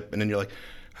a sip. And then you're like,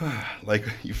 like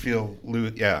you feel,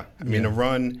 yeah. I mean, a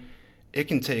run, it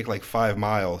can take like 5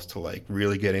 miles to like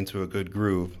really get into a good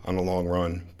groove on a long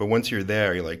run. But once you're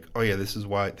there, you're like, oh yeah, this is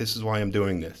why I'm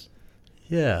doing this.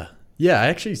 Yeah. Yeah, I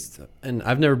actually, and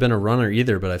I've never been a runner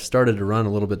either, but I've started to run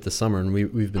a little bit this summer, and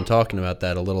we've been talking about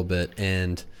that a little bit.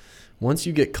 And once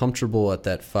you get comfortable at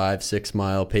that 5-6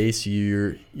 mile pace,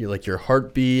 you're like your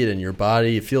heartbeat and your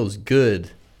body, it feels good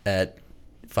at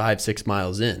 5-6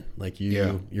 miles in. Like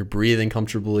you're breathing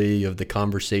comfortably, you have the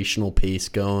conversational pace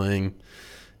going,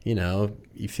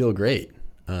 you feel great.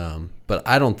 But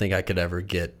I don't think I could ever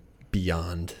get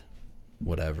beyond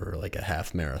whatever, like a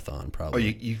half marathon probably.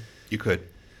 Oh, you could.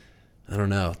 I don't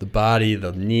know. The body,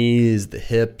 the knees, the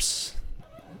hips.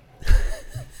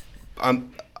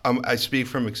 I speak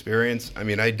from experience. I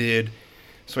mean, I did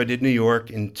New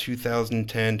York in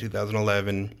 2010,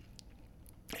 2011.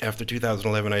 After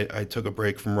 2011, I took a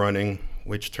break from running,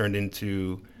 which turned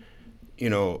into,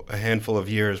 a handful of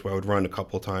years where I would run a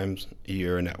couple times a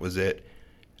year, and that was it.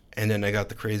 And then I got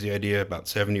the crazy idea about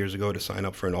 7 years ago to sign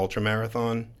up for an ultra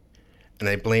marathon. And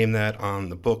I blame that on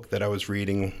the book that I was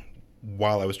reading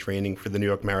while I was training for the New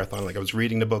York Marathon. Like I was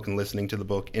reading the book and listening to the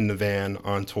book in the van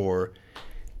on tour.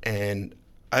 And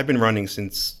I've been running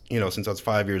since I was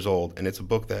 5 years old. And it's a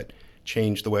book that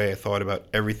changed the way I thought about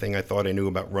everything I thought I knew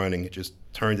about running. It just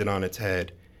turned it on its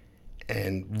head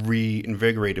and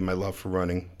reinvigorated my love for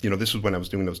running. This was when I was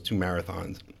doing those 2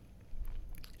 marathons.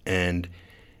 And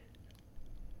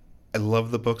I love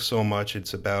the book so much.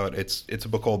 It's a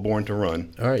book called Born to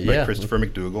Run. All right, by Christopher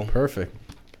McDougall. Perfect.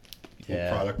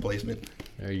 Yeah. Product placement.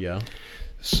 There you go.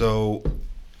 So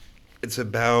it's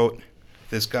about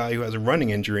this guy who has a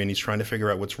running injury and he's trying to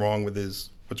figure out what's wrong with his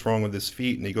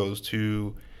feet, and he goes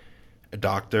to a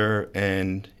doctor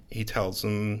and he tells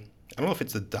him, I don't know if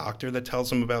it's the doctor that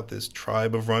tells him about this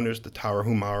tribe of runners, the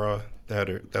Tarahumara,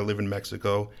 that live in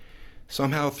Mexico.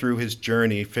 Somehow through his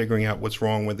journey figuring out what's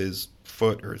wrong with his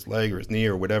foot or his leg or his knee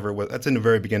or whatever, that's in the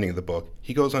very beginning of the book.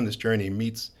 He goes on this journey and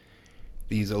meets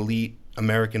these elite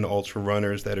American ultra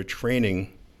runners that are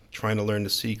trying to learn the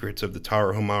secrets of the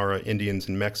Tarahumara Indians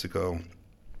in Mexico.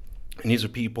 And these are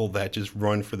people that just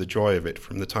run for the joy of it.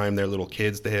 From the time they're little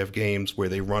kids, they have games where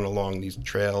they run along these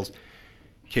trails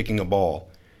kicking a ball.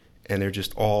 And they're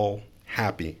just all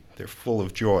happy. They're full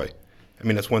of joy. I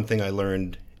mean, that's one thing I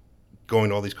learned going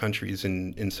to all these countries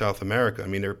in South America. I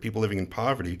mean, there are people living in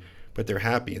poverty, but they're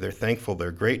happy, they're thankful,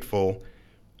 they're grateful.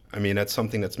 I mean, that's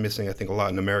something that's missing, I think, a lot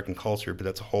in American culture, but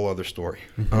that's a whole other story.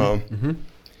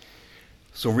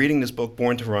 So reading this book,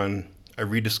 Born to Run, I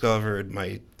rediscovered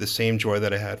the same joy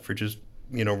that I had for just,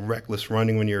 reckless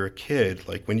running when you're a kid.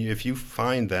 Like if you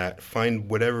find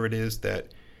whatever it is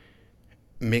that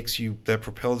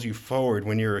propels you forward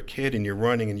when you're a kid and you're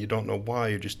running and you don't know why,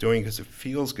 you're just doing it because it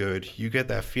feels good. You get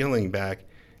that feeling back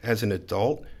as an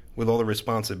adult with all the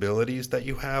responsibilities that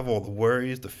you have, all the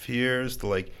worries, the fears,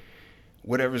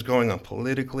 whatever's going on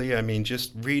politically. I mean,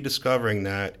 just rediscovering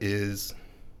that it's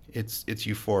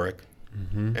euphoric.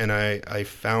 And I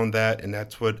found that, and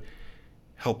that's what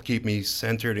helped keep me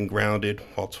centered and grounded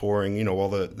while touring. All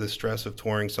the stress of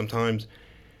touring sometimes,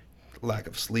 lack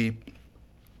of sleep.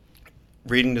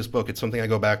 Reading this book, it's something I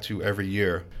go back to every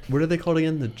year. What are they called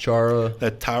again? The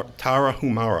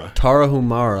Tarahumara.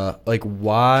 Tarahumara. Like,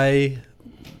 why?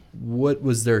 What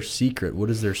was their secret? What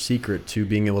is their secret to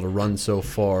being able to run so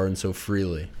far and so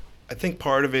freely? I think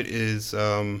part of it is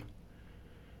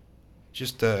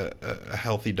just a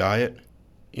healthy diet.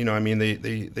 I mean,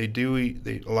 they do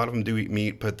eat. A lot of them do eat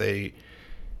meat, but they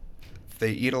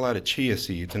eat a lot of chia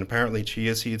seeds, and apparently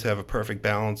chia seeds have a perfect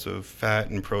balance of fat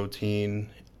and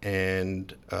protein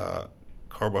and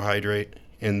carbohydrate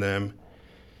in them.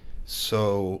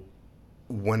 So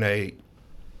when I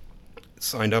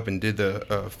signed up and did the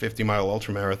 50-mile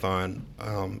ultramarathon,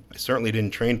 I certainly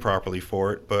didn't train properly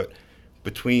for it, but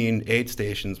between aid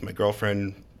stations, my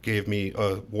girlfriend gave me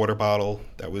a water bottle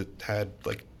that had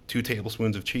like 2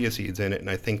 tablespoons of chia seeds in it, and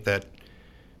I think that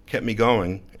kept me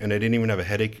going. And I didn't even have a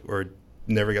headache or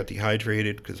never got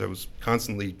dehydrated because I was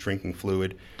constantly drinking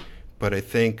fluid. But I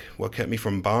think what kept me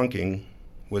from bonking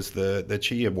was the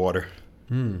chia water.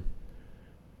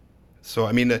 So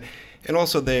I mean, and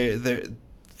also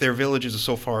their villages are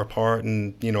so far apart,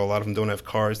 and a lot of them don't have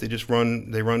cars. They just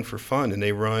run. They run for fun, and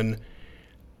they run.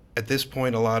 At this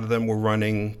point, a lot of them were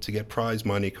running to get prize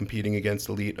money, competing against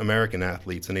elite American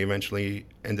athletes, and they eventually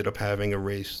ended up having a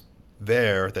race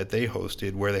there that they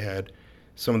hosted where they had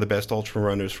some of the best ultra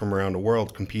runners from around the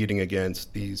world competing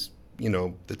against these,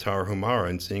 the Tarahumara,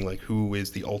 and seeing like who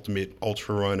is the ultimate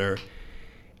ultra runner.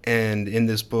 And in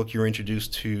this book, you're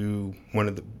introduced to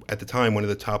at the time, one of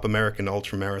the top American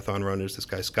ultra marathon runners, this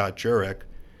guy Scott Jurek,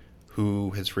 who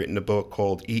has written a book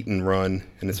called Eat and Run,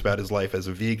 and it's about his life as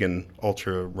a vegan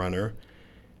ultra runner.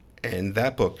 And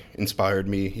that book inspired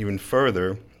me even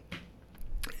further.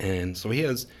 And so he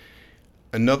has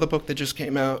another book that just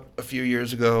came out a few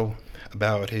years ago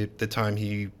about the time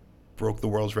he broke the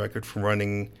world's record for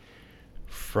running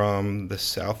from the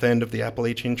south end of the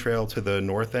Appalachian Trail to the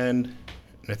north end.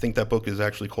 And I think that book is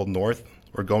actually called North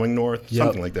or Going North,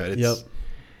 something like that. Yep.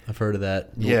 I've heard of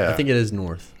that. Yeah. I think it is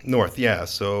North. North, yeah.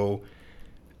 So,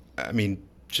 I mean,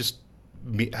 just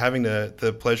having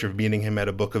the pleasure of meeting him at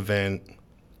a book event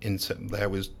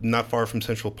that was not far from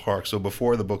Central Park. So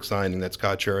before the book signing that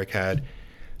Scott Jurek had,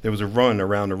 there was a run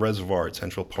around a reservoir at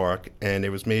Central Park, and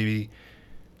there was maybe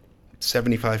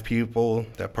 75 people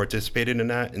that participated in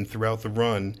that. And throughout the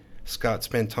run, Scott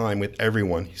spent time with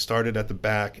everyone. He started at the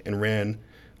back and ran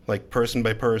like person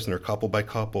by person or couple by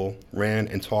couple, ran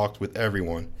and talked with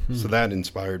everyone. So that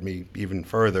inspired me even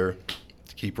further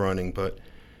to keep running. But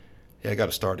yeah, I got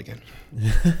to start again.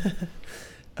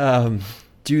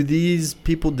 Do these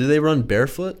people, do they run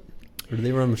barefoot or do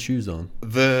they run with shoes on?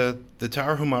 The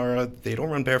Tarahumara, they don't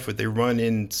run barefoot. They run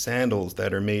in sandals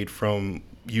that are made from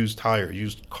used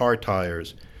car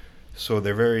tires. So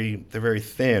they're very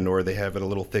thin, or they have it a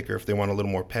little thicker if they want a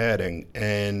little more padding.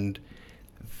 And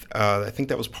I think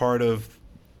that was part of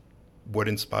what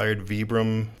inspired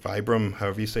Vibram,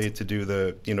 however you say it, to do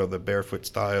the barefoot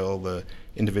style, the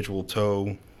individual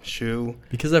toe shoe.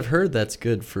 Because I've heard that's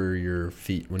good for your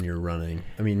feet when you're running.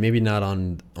 I mean, maybe not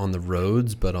on the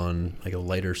roads, but on like a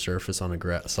lighter surface, on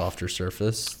a softer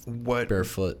surface.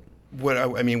 Barefoot.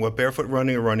 What barefoot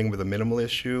running or running with a minimalist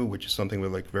shoe, which is something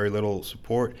with like very little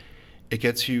support, it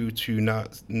gets you to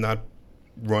not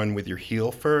run with your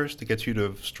heel first. It gets you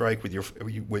to strike with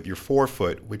your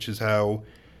forefoot, which is how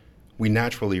we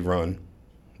naturally run.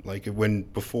 Like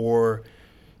before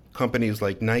companies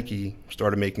like Nike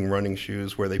started making running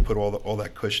shoes where they put all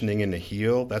that cushioning in the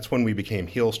heel, that's when we became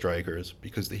heel strikers,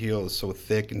 because the heel is so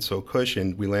thick and so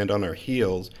cushioned, we land on our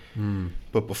heels.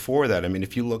 But before that, I mean,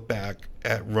 if you look back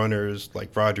at runners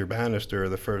like Roger Bannister,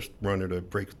 the first runner to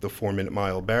break the 4-minute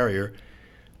mile barrier,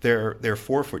 they're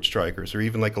forefoot strikers, or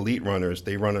even like elite runners,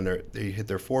 they hit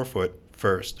their forefoot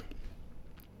first.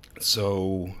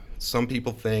 So some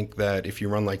people think that if you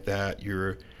run like that,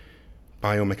 your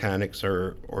biomechanics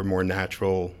are more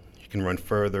natural. You can run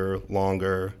further,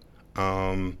 longer.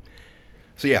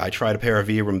 So yeah, I tried a pair of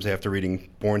Vibrams after reading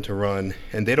Born to Run,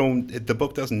 and the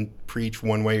book doesn't preach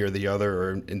one way or the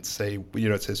other, and say,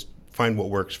 it says find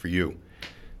what works for you.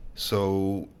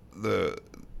 So the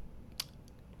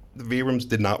Vibrams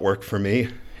did not work for me,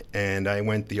 and I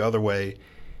went the other way.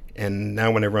 And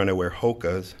now when I run, I wear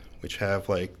Hokas, which have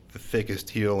like the thickest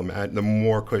heel, the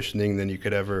more cushioning than you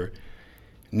could ever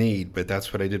need. But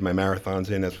that's what I did my marathons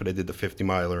in. That's what I did the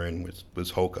 50-miler in,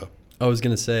 was Hoka. I was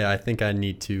going to say, I think I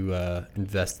need to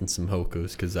invest in some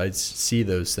Hokas, because I see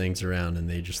those things around and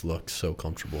they just look so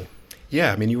comfortable.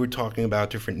 Yeah, I mean, you were talking about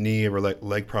different knee or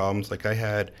leg problems. Like I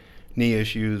had knee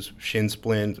issues, shin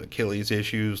splints, Achilles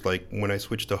issues. Like when I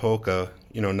switched to Hoka,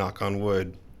 knock on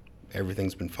wood,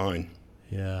 everything's been fine.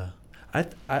 Yeah.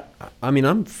 I mean,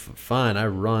 I'm fine. I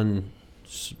run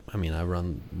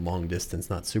long distance,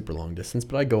 not super long distance,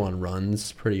 but I go on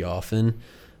runs pretty often.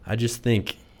 I just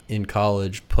think in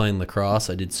college playing lacrosse,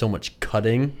 I did so much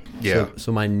cutting. Yeah.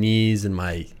 So my knees and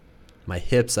my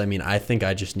hips, I mean, I think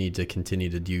I just need to continue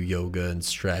to do yoga and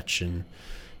stretch and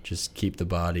just keep the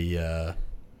body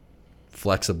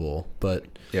flexible. But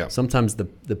yeah, sometimes the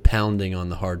pounding on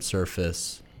the hard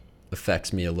surface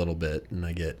affects me a little bit, and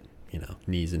I get,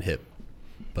 knees and hip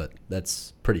but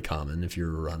that's pretty common if you're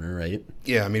a runner, right?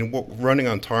 Yeah, I mean, running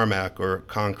on tarmac or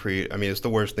concrete, I mean, it's the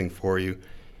worst thing for you.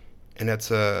 And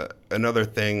that's another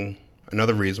thing,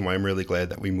 another reason why I'm really glad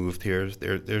that we moved here. Is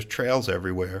there's trails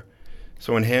everywhere.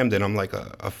 So in Hamden, I'm like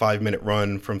a 5-minute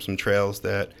run from some trails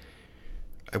that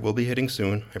I will be hitting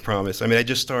soon, I promise. I mean, I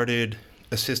just started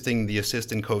assisting the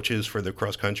assistant coaches for the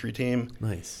cross-country team.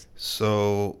 Nice.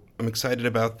 So I'm excited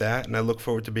about that, and I look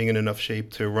forward to being in enough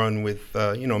shape to run with,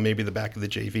 maybe the back of the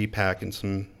JV pack and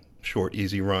some short,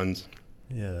 easy runs.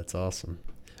 Yeah, that's awesome.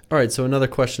 All right, so another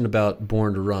question about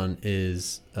Born to Run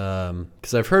is,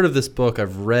 because I've heard of this book,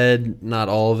 I've read not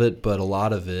all of it, but a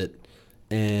lot of it,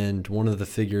 and one of the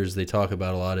figures they talk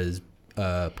about a lot is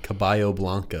Caballo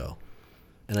Blanco.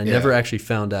 And I never actually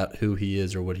found out who he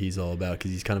is or what he's all about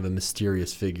because he's kind of a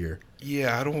mysterious figure.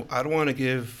 Yeah, I don't want to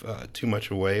give too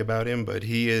much away about him, but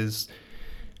he's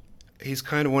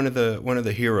kind of one of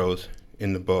the heroes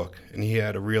in the book, and he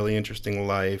had a really interesting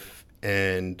life.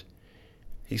 And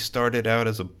he started out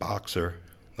as a boxer,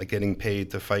 like getting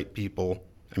paid to fight people.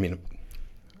 I mean,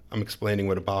 I'm explaining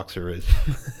what a boxer is.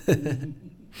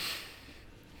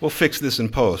 We'll fix this in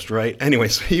post, right? Anyway,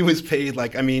 so he was paid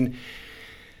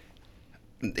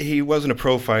he wasn't a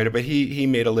pro fighter, but he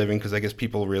made a living because I guess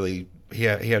people really he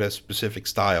had a specific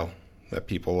style that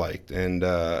people liked, and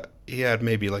he had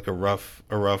maybe like a rough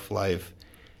life,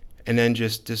 and then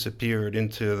just disappeared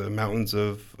into the mountains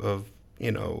of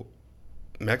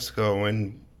Mexico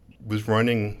and was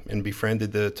running and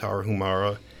befriended the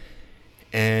Tarahumara,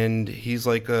 and he's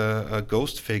like a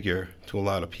ghost figure to a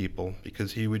lot of people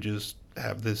because he would just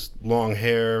have this long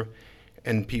hair,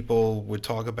 and people would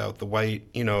talk about the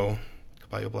white,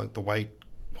 the white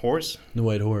horse. The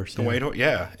white horse. The white horse,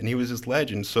 yeah. And he was this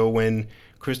legend. So when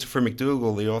Christopher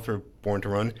McDougall, the author of Born to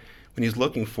Run, when he's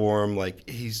looking for him, like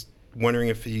he's wondering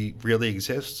if he really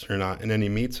exists or not. And then he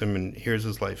meets him and hears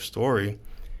his life story.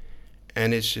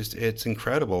 And it's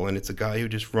incredible. And it's a guy who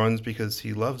just runs because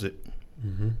he loves it.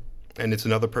 Mm-hmm. And it's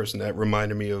another person that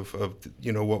reminded me of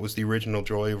what was the original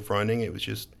joy of running. It was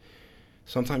just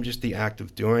sometimes just the act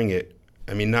of doing it.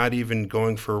 I mean, not even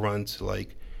going for a run to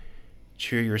like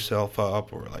cheer yourself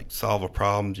up or like solve a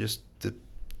problem, just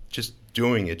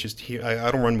doing it. Just hear.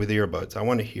 I don't run with earbuds. I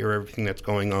want to hear everything that's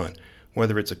going on,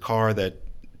 whether it's a car that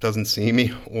doesn't see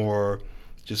me or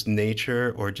just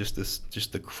nature or just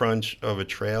the crunch of a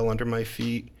trail under my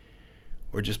feet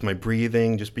or just my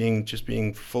breathing, just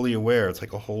being fully aware. It's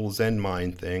like a whole Zen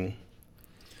mind thing.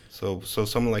 So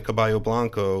someone like Caballo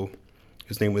Blanco,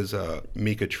 his name was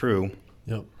Mika True.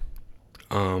 Yep.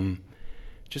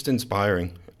 Just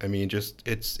inspiring. I mean, just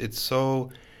it's so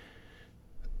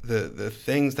the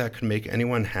things that can make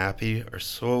anyone happy are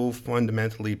so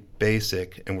fundamentally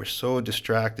basic, and we're so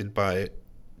distracted by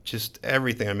just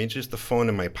everything. I mean, just the phone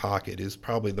in my pocket is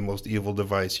probably the most evil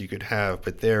device you could have,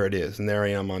 but there it is, and there I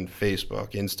am on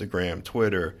Facebook, Instagram,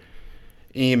 Twitter,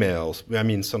 emails. I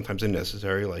mean, sometimes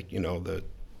unnecessary, like the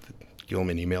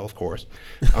Gilman email, of course,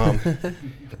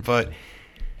 but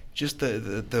just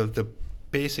the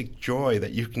basic joy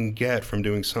that you can get from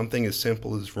doing something as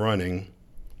simple as running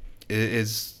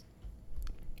is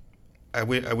I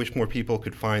wish more people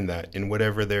could find that in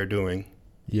whatever they're doing.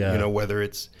 Yeah. Whether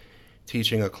it's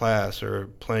teaching a class or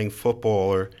playing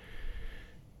football or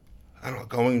I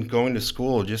don't know, going to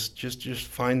school, just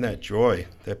find that joy,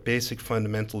 that basic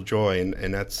fundamental joy,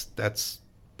 and that's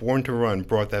Born to Run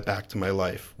brought that back to my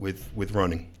life with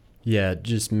running. Yeah, it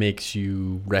just makes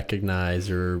you recognize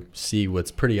or see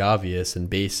what's pretty obvious and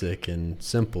basic and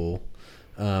simple.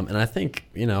 And I think,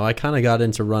 I kind of got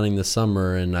into running this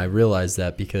summer, and I realized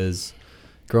that because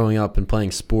growing up and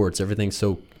playing sports, everything's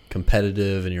so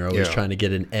competitive and you're always trying to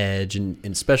get an edge. And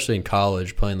especially in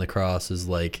college, playing lacrosse is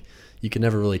like you can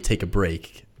never really take a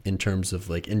break in terms of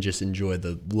like and just enjoy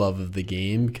the love of the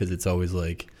game because it's always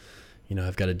like,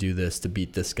 I've got to do this to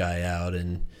beat this guy out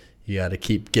and you got to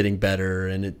keep getting better.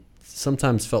 And it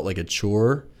sometimes felt like a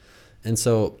chore. And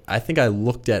so I think I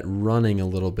looked at running a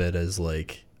little bit as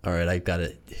like, all right, I've got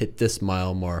to hit this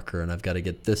mile marker and I've got to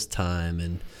get this time.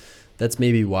 And that's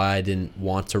maybe why I didn't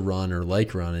want to run or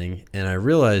like running. And I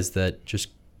realized that just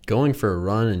going for a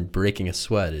run and breaking a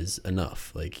sweat is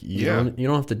enough. Like you don't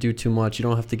have to do too much. You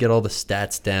don't have to get all the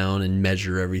stats down and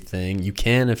measure everything. You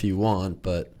can if you want,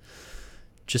 but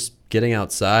just getting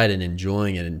outside and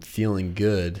enjoying it and feeling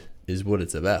good is what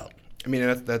it's about. I mean,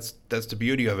 that's the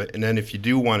beauty of it. And then if you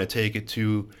do want to take it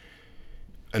to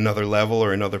another level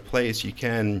or another place, you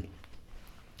can,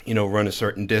 run a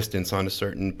certain distance on a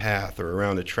certain path or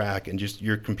around a track, and just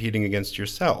you're competing against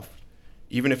yourself.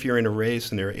 Even if you're in a race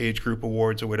and there are age group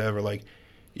awards or whatever, like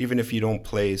even if you don't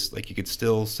place, like you could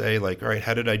still say like, all right,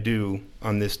 how did I do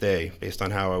on this day based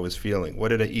on how I was feeling? What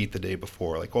did I eat the day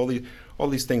before? Like all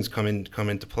these things come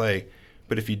into play.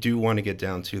 But if you do want to get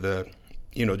down to the,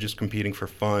 just competing for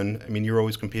fun, I mean, you're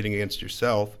always competing against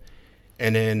yourself.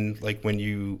 And then like when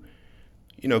you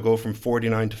go from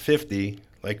 49 to 50,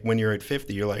 like when you're at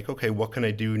 50, you're like, okay, what can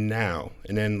I do now?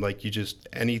 And then like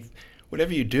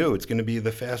whatever you do, it's going to be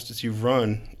the fastest you've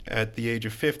run at the age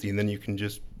of 50. And then you can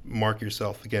just mark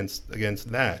yourself against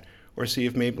that, or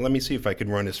let me see if I could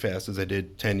run as fast as I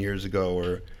did 10 years ago.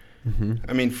 Or,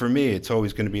 I mean, for me, it's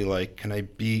always going to be like, can I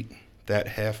beat that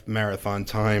half marathon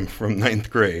time from ninth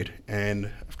grade?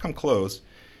 And I've come close,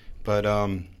 but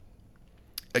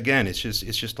again, it's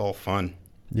just all fun.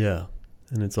 Yeah.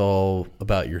 And it's all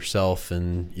about yourself,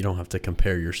 and you don't have to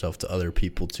compare yourself to other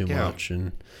people too much.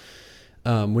 And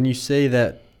when you say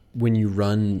that when you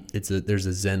run, there's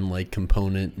a Zen-like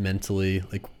component mentally,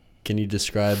 like, can you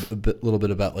describe little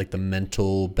bit about like the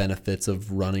mental benefits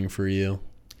of running for you?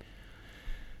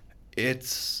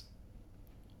 It's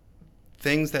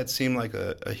things that seem like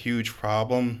a huge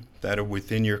problem that are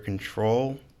within your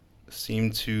control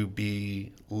seem to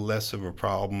be less of a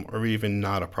problem, or even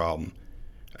not a problem.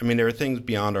 I mean, there are things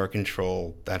beyond our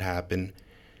control that happen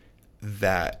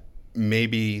that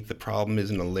maybe the problem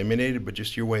isn't eliminated, but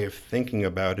just your way of thinking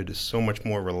about it is so much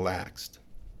more relaxed.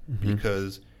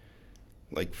 Because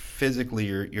like physically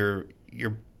your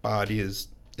body is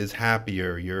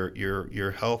happier,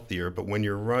 you're healthier, but when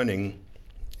you're running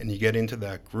and you get into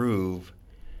that groove,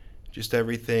 just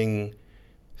everything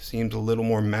seems a little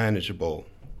more manageable.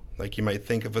 Like you might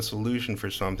think of a solution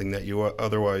for something that you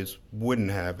otherwise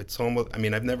wouldn't have. It's almost, I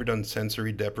mean, I've never done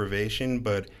sensory deprivation,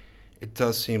 but it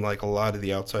does seem like a lot of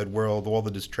the outside world, all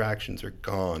the distractions are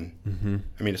gone.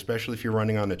 I mean, especially if you're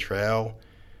running on a trail,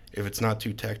 if it's not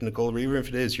too technical, or even if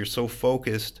it is, you're so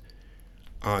focused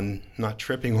on not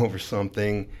tripping over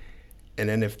something. And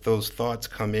then if those thoughts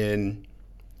come in,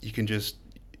 you can just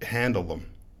handle them.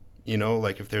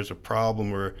 Like if there's a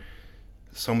problem or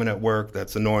someone at work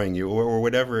that's annoying you, or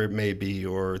whatever it may be,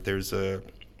 or there's a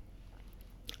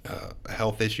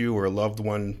health issue or a loved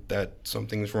one that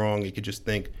something's wrong, you could just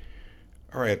think,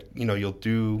 all right, you'll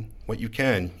do what you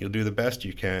can. You'll do the best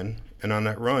you can. And on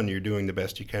that run, you're doing the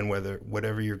best you can,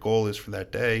 whatever your goal is for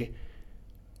that day.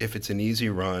 If it's an easy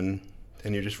run,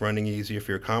 then you're just running easy. If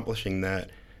you're accomplishing that,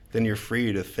 then you're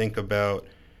free to think about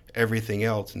everything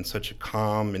else in such a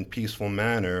calm and peaceful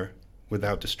manner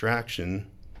without distraction.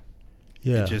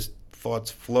 Yeah. It just thoughts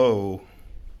flow,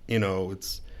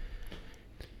 it's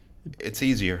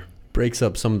easier. Breaks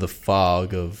up some of the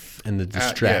fog and the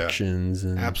distractions.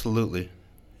 Yeah, absolutely.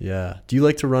 Yeah. Do you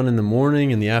like to run in the morning,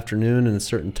 in the afternoon, in a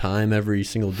certain time every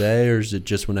single day, or is it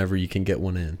just whenever you can get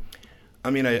one in?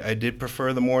 I mean, I did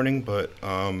prefer the morning, but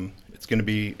it's going to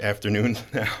be afternoons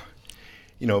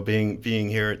now. Being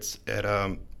here, it's at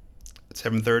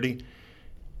 7:30.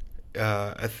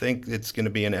 I think it's going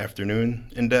to be an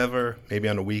afternoon endeavor. Maybe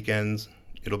on the weekends,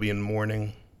 it'll be in the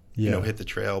morning. Yeah. Hit the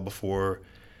trail before,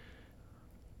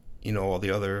 all the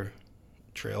other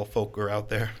trail folk are out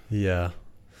there. Yeah.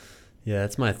 Yeah,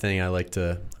 that's my thing. I like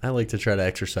to try to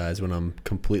exercise when I'm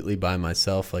completely by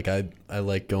myself. Like I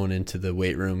like going into the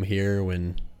weight room here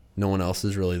when no one else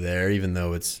is really there, even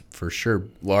though it's for sure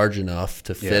large enough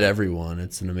to fit everyone.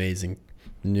 It's an amazing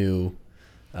new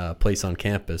place on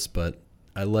campus, but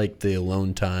I like the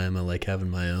alone time. I like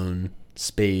having my own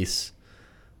space.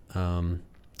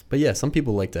 But yeah, some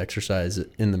people like to exercise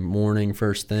in the morning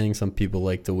first thing. Some people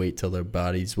like to wait till their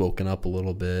body's woken up a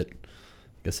little bit.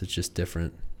 I guess it's just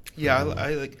different. Yeah,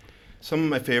 I like some of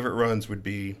my favorite runs would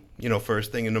be,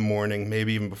 first thing in the morning,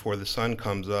 maybe even before the sun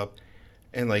comes up.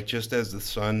 And like just as the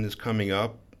sun is coming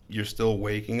up, you're still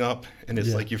waking up, and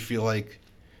it's like you feel like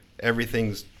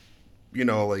everything's,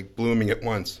 like blooming at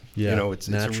once. Yeah, it's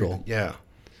natural. Yeah.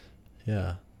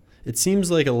 It seems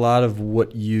like a lot of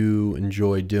what you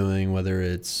enjoy doing, whether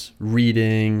it's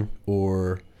reading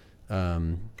or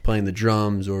playing the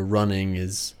drums or running,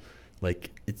 is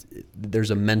like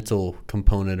there's a mental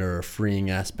component or a freeing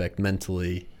aspect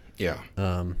mentally. Yeah.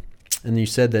 And you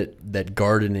said that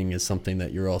gardening is something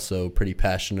that you're also pretty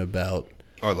passionate about.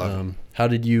 Oh, I love it. How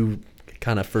did you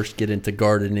kind of first get into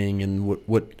gardening, and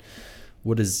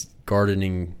what is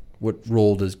gardening? What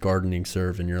role does gardening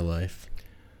serve in your life?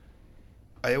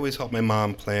 I always help my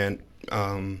mom plant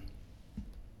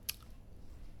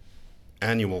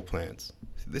annual plants.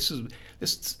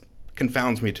 This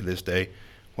confounds me to this day.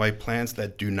 Why plants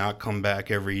that do not come back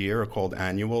every year are called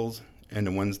annuals, and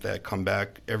the ones that come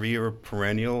back every year are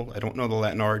perennial. I don't know the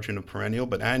Latin origin of perennial,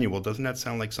 but annual, doesn't that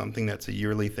sound like something that's a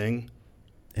yearly thing?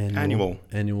 Annual.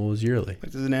 Annual is yearly.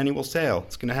 Like there's an annual sale.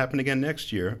 It's going to happen again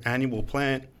next year. Annual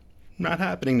plant, not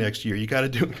happening next year. You got to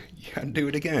do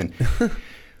it again.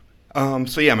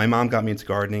 So yeah, my mom got me into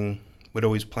gardening. Would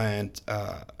always plant.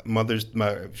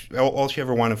 All she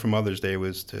ever wanted for Mother's Day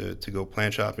was to go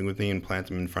plant shopping with me and plant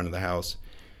them in front of the house.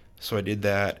 So I did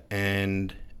that,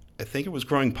 and I think it was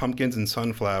growing pumpkins and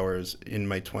sunflowers in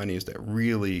my 20s that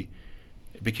really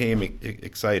became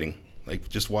exciting. Like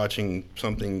just watching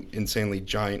something insanely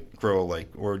giant grow,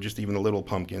 or just even the little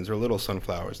pumpkins or little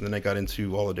sunflowers. And then I got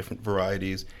into all the different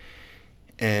varieties.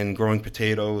 And growing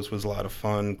potatoes was a lot of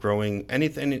fun. Growing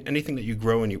anything that you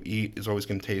grow and you eat is always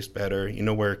going to taste better. You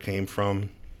know where it came from.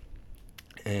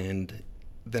 And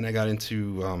then I got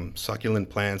into succulent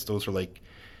plants. Those are like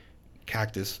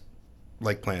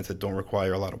cactus-like plants that don't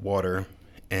require a lot of water.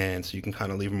 And so you can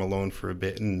kind of leave them alone for a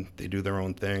bit and they do their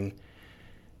own thing.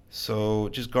 So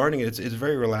just gardening, it's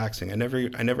very relaxing. I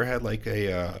never had like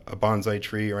a bonsai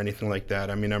tree or anything like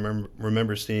that. I mean, I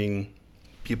remember seeing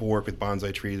people work with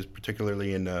bonsai trees,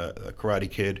 particularly in Karate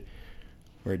Kid,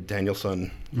 where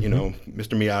Daniel-san, Mr.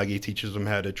 Miyagi teaches them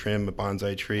how to trim a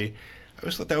bonsai tree. I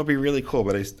always thought that would be really cool,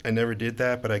 but I never did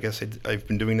that. But I guess I've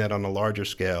been doing that on a larger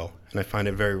scale, and I find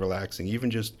it very relaxing. Even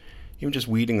just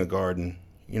weeding a garden,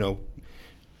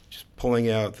 just pulling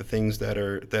out the things that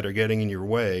are getting in your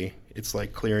way. It's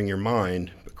like clearing your mind,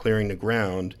 clearing the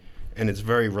ground, and it's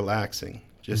very relaxing.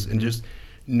 And just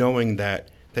knowing that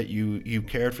you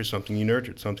cared for something, you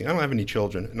nurtured something. I don't have any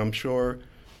children, and I'm sure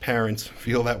parents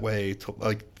feel that way to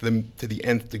the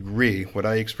nth degree. What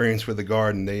I experience with the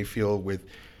garden, they feel with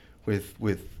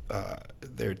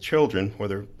their children,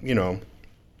 whether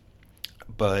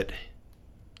But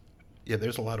yeah,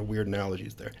 there's a lot of weird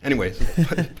analogies there. Anyways,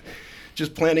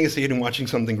 just planting a seed and watching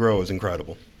something grow is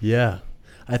incredible. Yeah,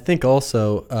 I think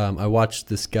also I watched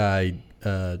this guy.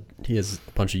 He has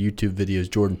a bunch of YouTube videos,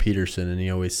 Jordan Peterson, and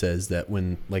he always says that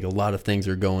when like a lot of things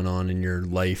are going on in your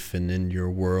life and in your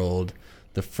world,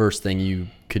 the first thing you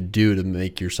could do to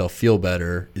make yourself feel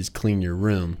better is clean your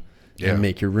room and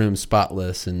make your room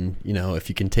spotless. And, if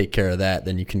you can take care of that,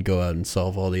 then you can go out and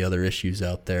solve all the other issues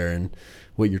out there. And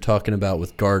what you're talking about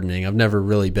with gardening, I've never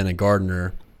really been a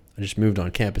gardener. I just moved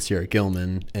on campus here at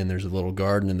Gilman, and there's a little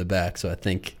garden in the back, so I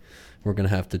think we're going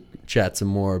to have to chat some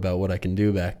more about what I can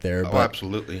do back there. Oh,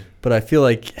 absolutely. But I feel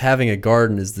like having a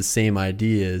garden is the same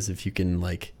idea as if you can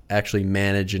like actually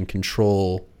manage and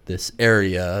control this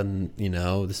area and,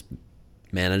 this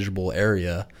manageable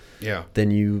area. Yeah.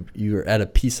 Then you're at a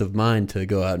peace of mind to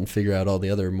go out and figure out all the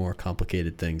other more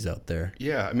complicated things out there.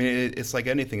 Yeah. I mean, it's like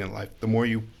anything in life. The more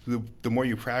you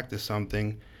practice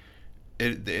something,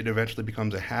 it eventually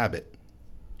becomes a habit.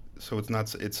 So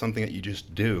it's something that you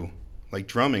just do. Like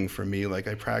drumming for me, like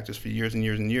I practiced for years and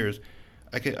years and years.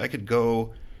 I could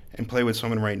go and play with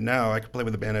someone right now. I could play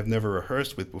with a band I've never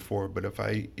rehearsed with before, but if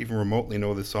I even remotely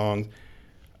know the songs,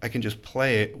 I can just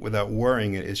play it without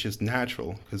worrying it. It's just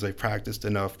natural because I practiced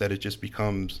enough that it just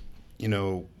becomes,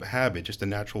 a habit, just a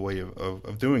natural way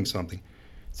of doing something.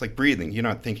 It's like breathing. You're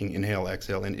not thinking inhale,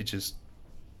 exhale, and it just,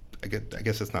 I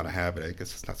guess it's not a habit. I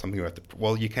guess it's not something you have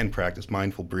to, you can practice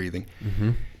mindful breathing.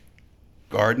 Mm-hmm.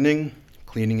 Gardening,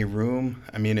 cleaning your room.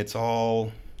 I mean, it's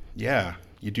all,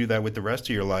 you do that with the rest of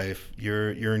your life,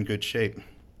 you're in good shape.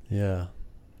 Yeah.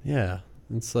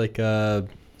 It's like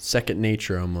second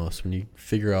nature almost when you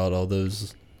figure out all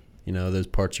those, those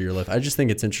parts of your life. I just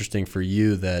think it's interesting for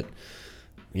you that,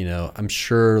 I'm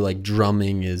sure like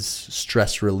drumming is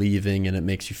stress relieving and it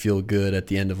makes you feel good at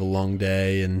the end of a long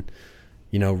day. And,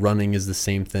 running is the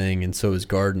same thing. And so is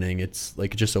gardening. It's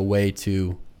like just a way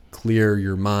to clear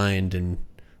your mind and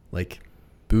like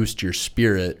boost your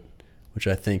spirit, which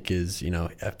I think is,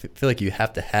 I feel like you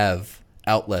have to have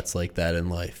outlets like that in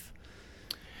life.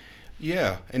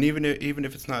 Yeah, and even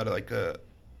if it's not like a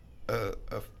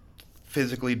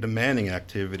physically demanding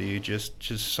activity, just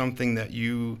something that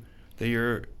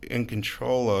you're in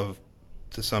control of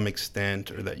to some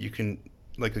extent, or that you can,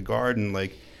 like a garden,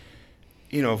 like,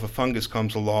 if a fungus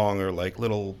comes along or like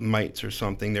little mites or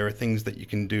something, there are things that you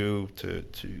can do to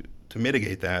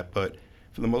mitigate that, but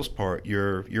for the most part,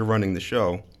 you're running the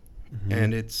show, mm-hmm.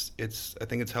 and it's I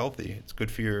think it's healthy. It's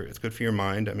good for your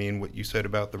mind. I mean, what you said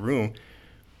about the room,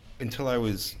 until I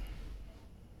was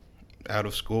out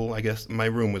of school, I guess my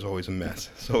room was always a mess.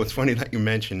 So it's funny that you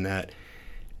mentioned that,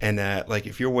 and that like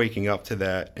if you're waking up to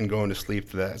that and going to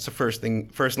sleep to that, it's the first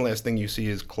and last thing you see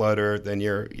is clutter. Then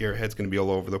your head's going to be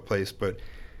all over the place. But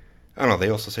I don't know. They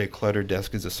also say a cluttered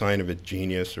desk is a sign of a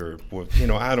genius, or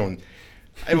I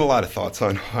have a lot of thoughts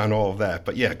on all of that.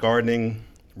 But yeah, gardening,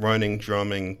 running,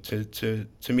 drumming, to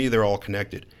me, they're all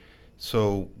connected.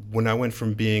 So when I went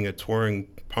from being a touring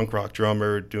punk rock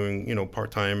drummer doing,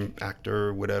 part-time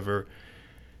actor, whatever,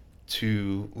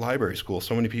 to library school.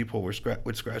 So many people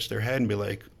would scratch their head and be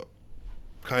like,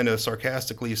 kind of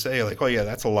sarcastically say like, oh yeah,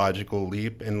 that's a logical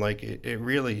leap. And like, it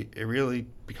really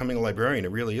becoming a librarian,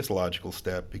 it really is a logical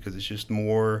step, because it's just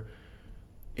more,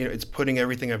 it's putting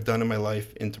everything I've done in my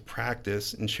life into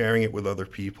practice and sharing it with other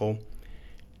people,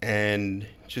 and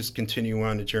just continue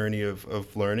on a journey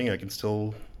of learning. I can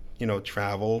still,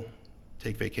 travel,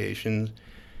 take vacations,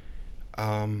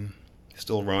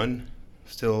 still run.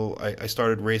 I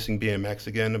started racing BMX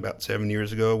again about 7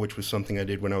 years ago, which was something I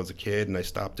did when I was a kid, and I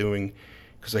stopped doing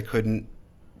because I couldn't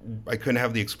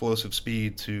have the explosive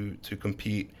speed to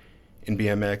compete in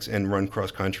BMX and run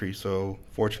cross country. So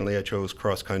fortunately, I chose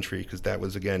cross country because that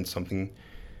was, again, something,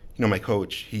 my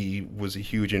coach, he was a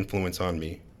huge influence on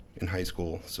me in high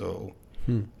school. So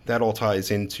that all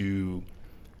ties into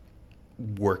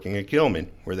working at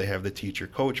Gilman, where they have the teacher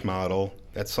coach model.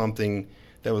 That's something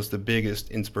that was the biggest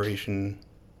inspiration,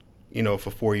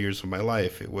 for 4 years of my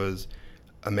life. It was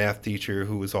a math teacher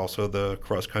who was also the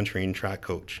cross country and track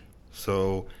coach.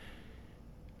 So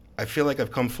I feel like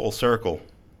I've come full circle.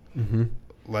 Mm-hmm.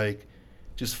 Like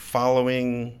just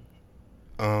following,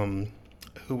 not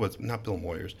Bill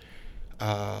Moyers,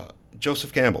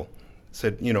 Joseph Campbell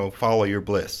said, follow your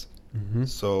bliss. Mm-hmm.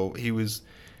 So he was,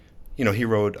 he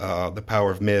wrote The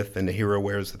Power of Myth and The Hero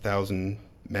Wears 1,000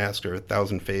 Masks or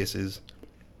 1,000 Faces.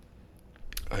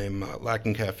 I am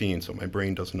lacking caffeine, so my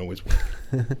brain doesn't always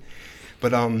work.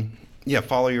 But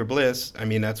follow your bliss. I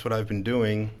mean, that's what I've been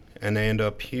doing, and I end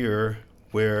up here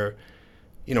where,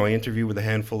 I interview with a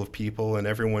handful of people, and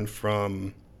everyone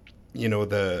from,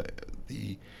 the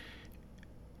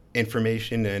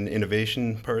information and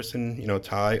innovation person,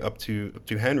 Ty, up to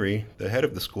Henry, the head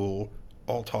of the school,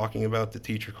 all talking about the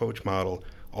teacher coach model,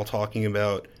 all talking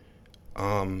about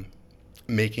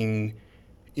making,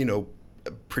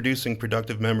 producing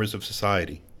productive members of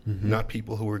society, not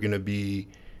people who are going to be,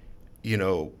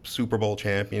 Super Bowl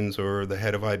champions or the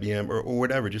head of IBM or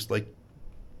whatever, just like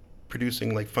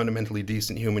producing like fundamentally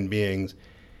decent human beings,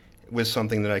 was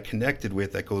something that I connected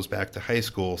with that goes back to high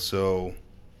school. So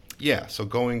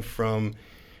going from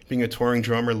being a touring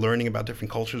drummer, learning about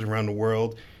different cultures around the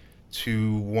world,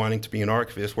 to wanting to be an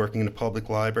archivist, working in a public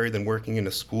library, then working in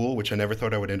a school, which I never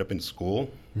thought I would end up in school.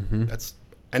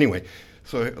 Anyway,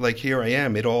 so like here I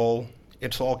am, it's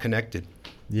all connected.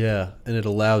 Yeah, and it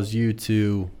allows you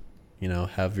to,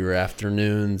 have your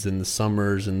afternoons and the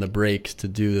summers and the breaks to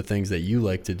do the things that you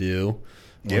like to do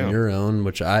on your own,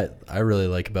 which I really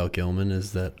like about Gilman,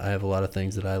 is that I have a lot of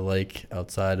things that I like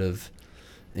outside of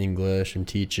English and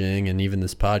teaching and even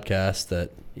this podcast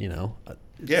that,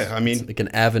 it's like an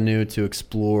avenue to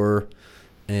explore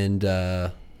and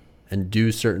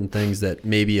do certain things that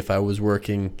maybe if I was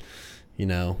working, in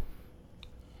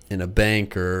a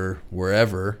bank or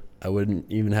wherever, I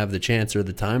wouldn't even have the chance or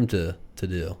the time to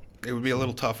do. It would be a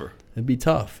little tougher. It'd be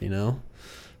tough,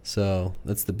 So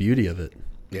that's the beauty of it.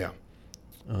 Yeah.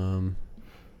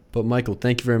 But Michael,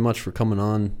 thank you very much for coming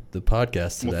on the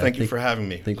podcast today. Well, thank you for having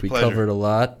me. I think we covered a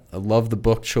lot. I love the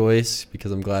book choice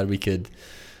because I'm glad we could.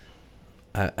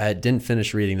 I didn't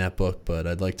finish reading that book, but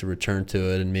I'd like to return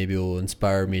to it, and maybe it will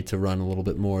inspire me to run a little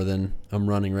bit more than I'm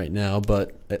running right now.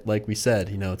 But like we said,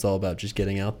 it's all about just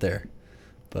getting out there.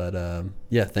 But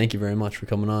thank you very much for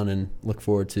coming on, and look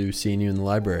forward to seeing you in the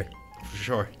library. For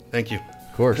sure. Thank you.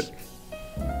 Of course.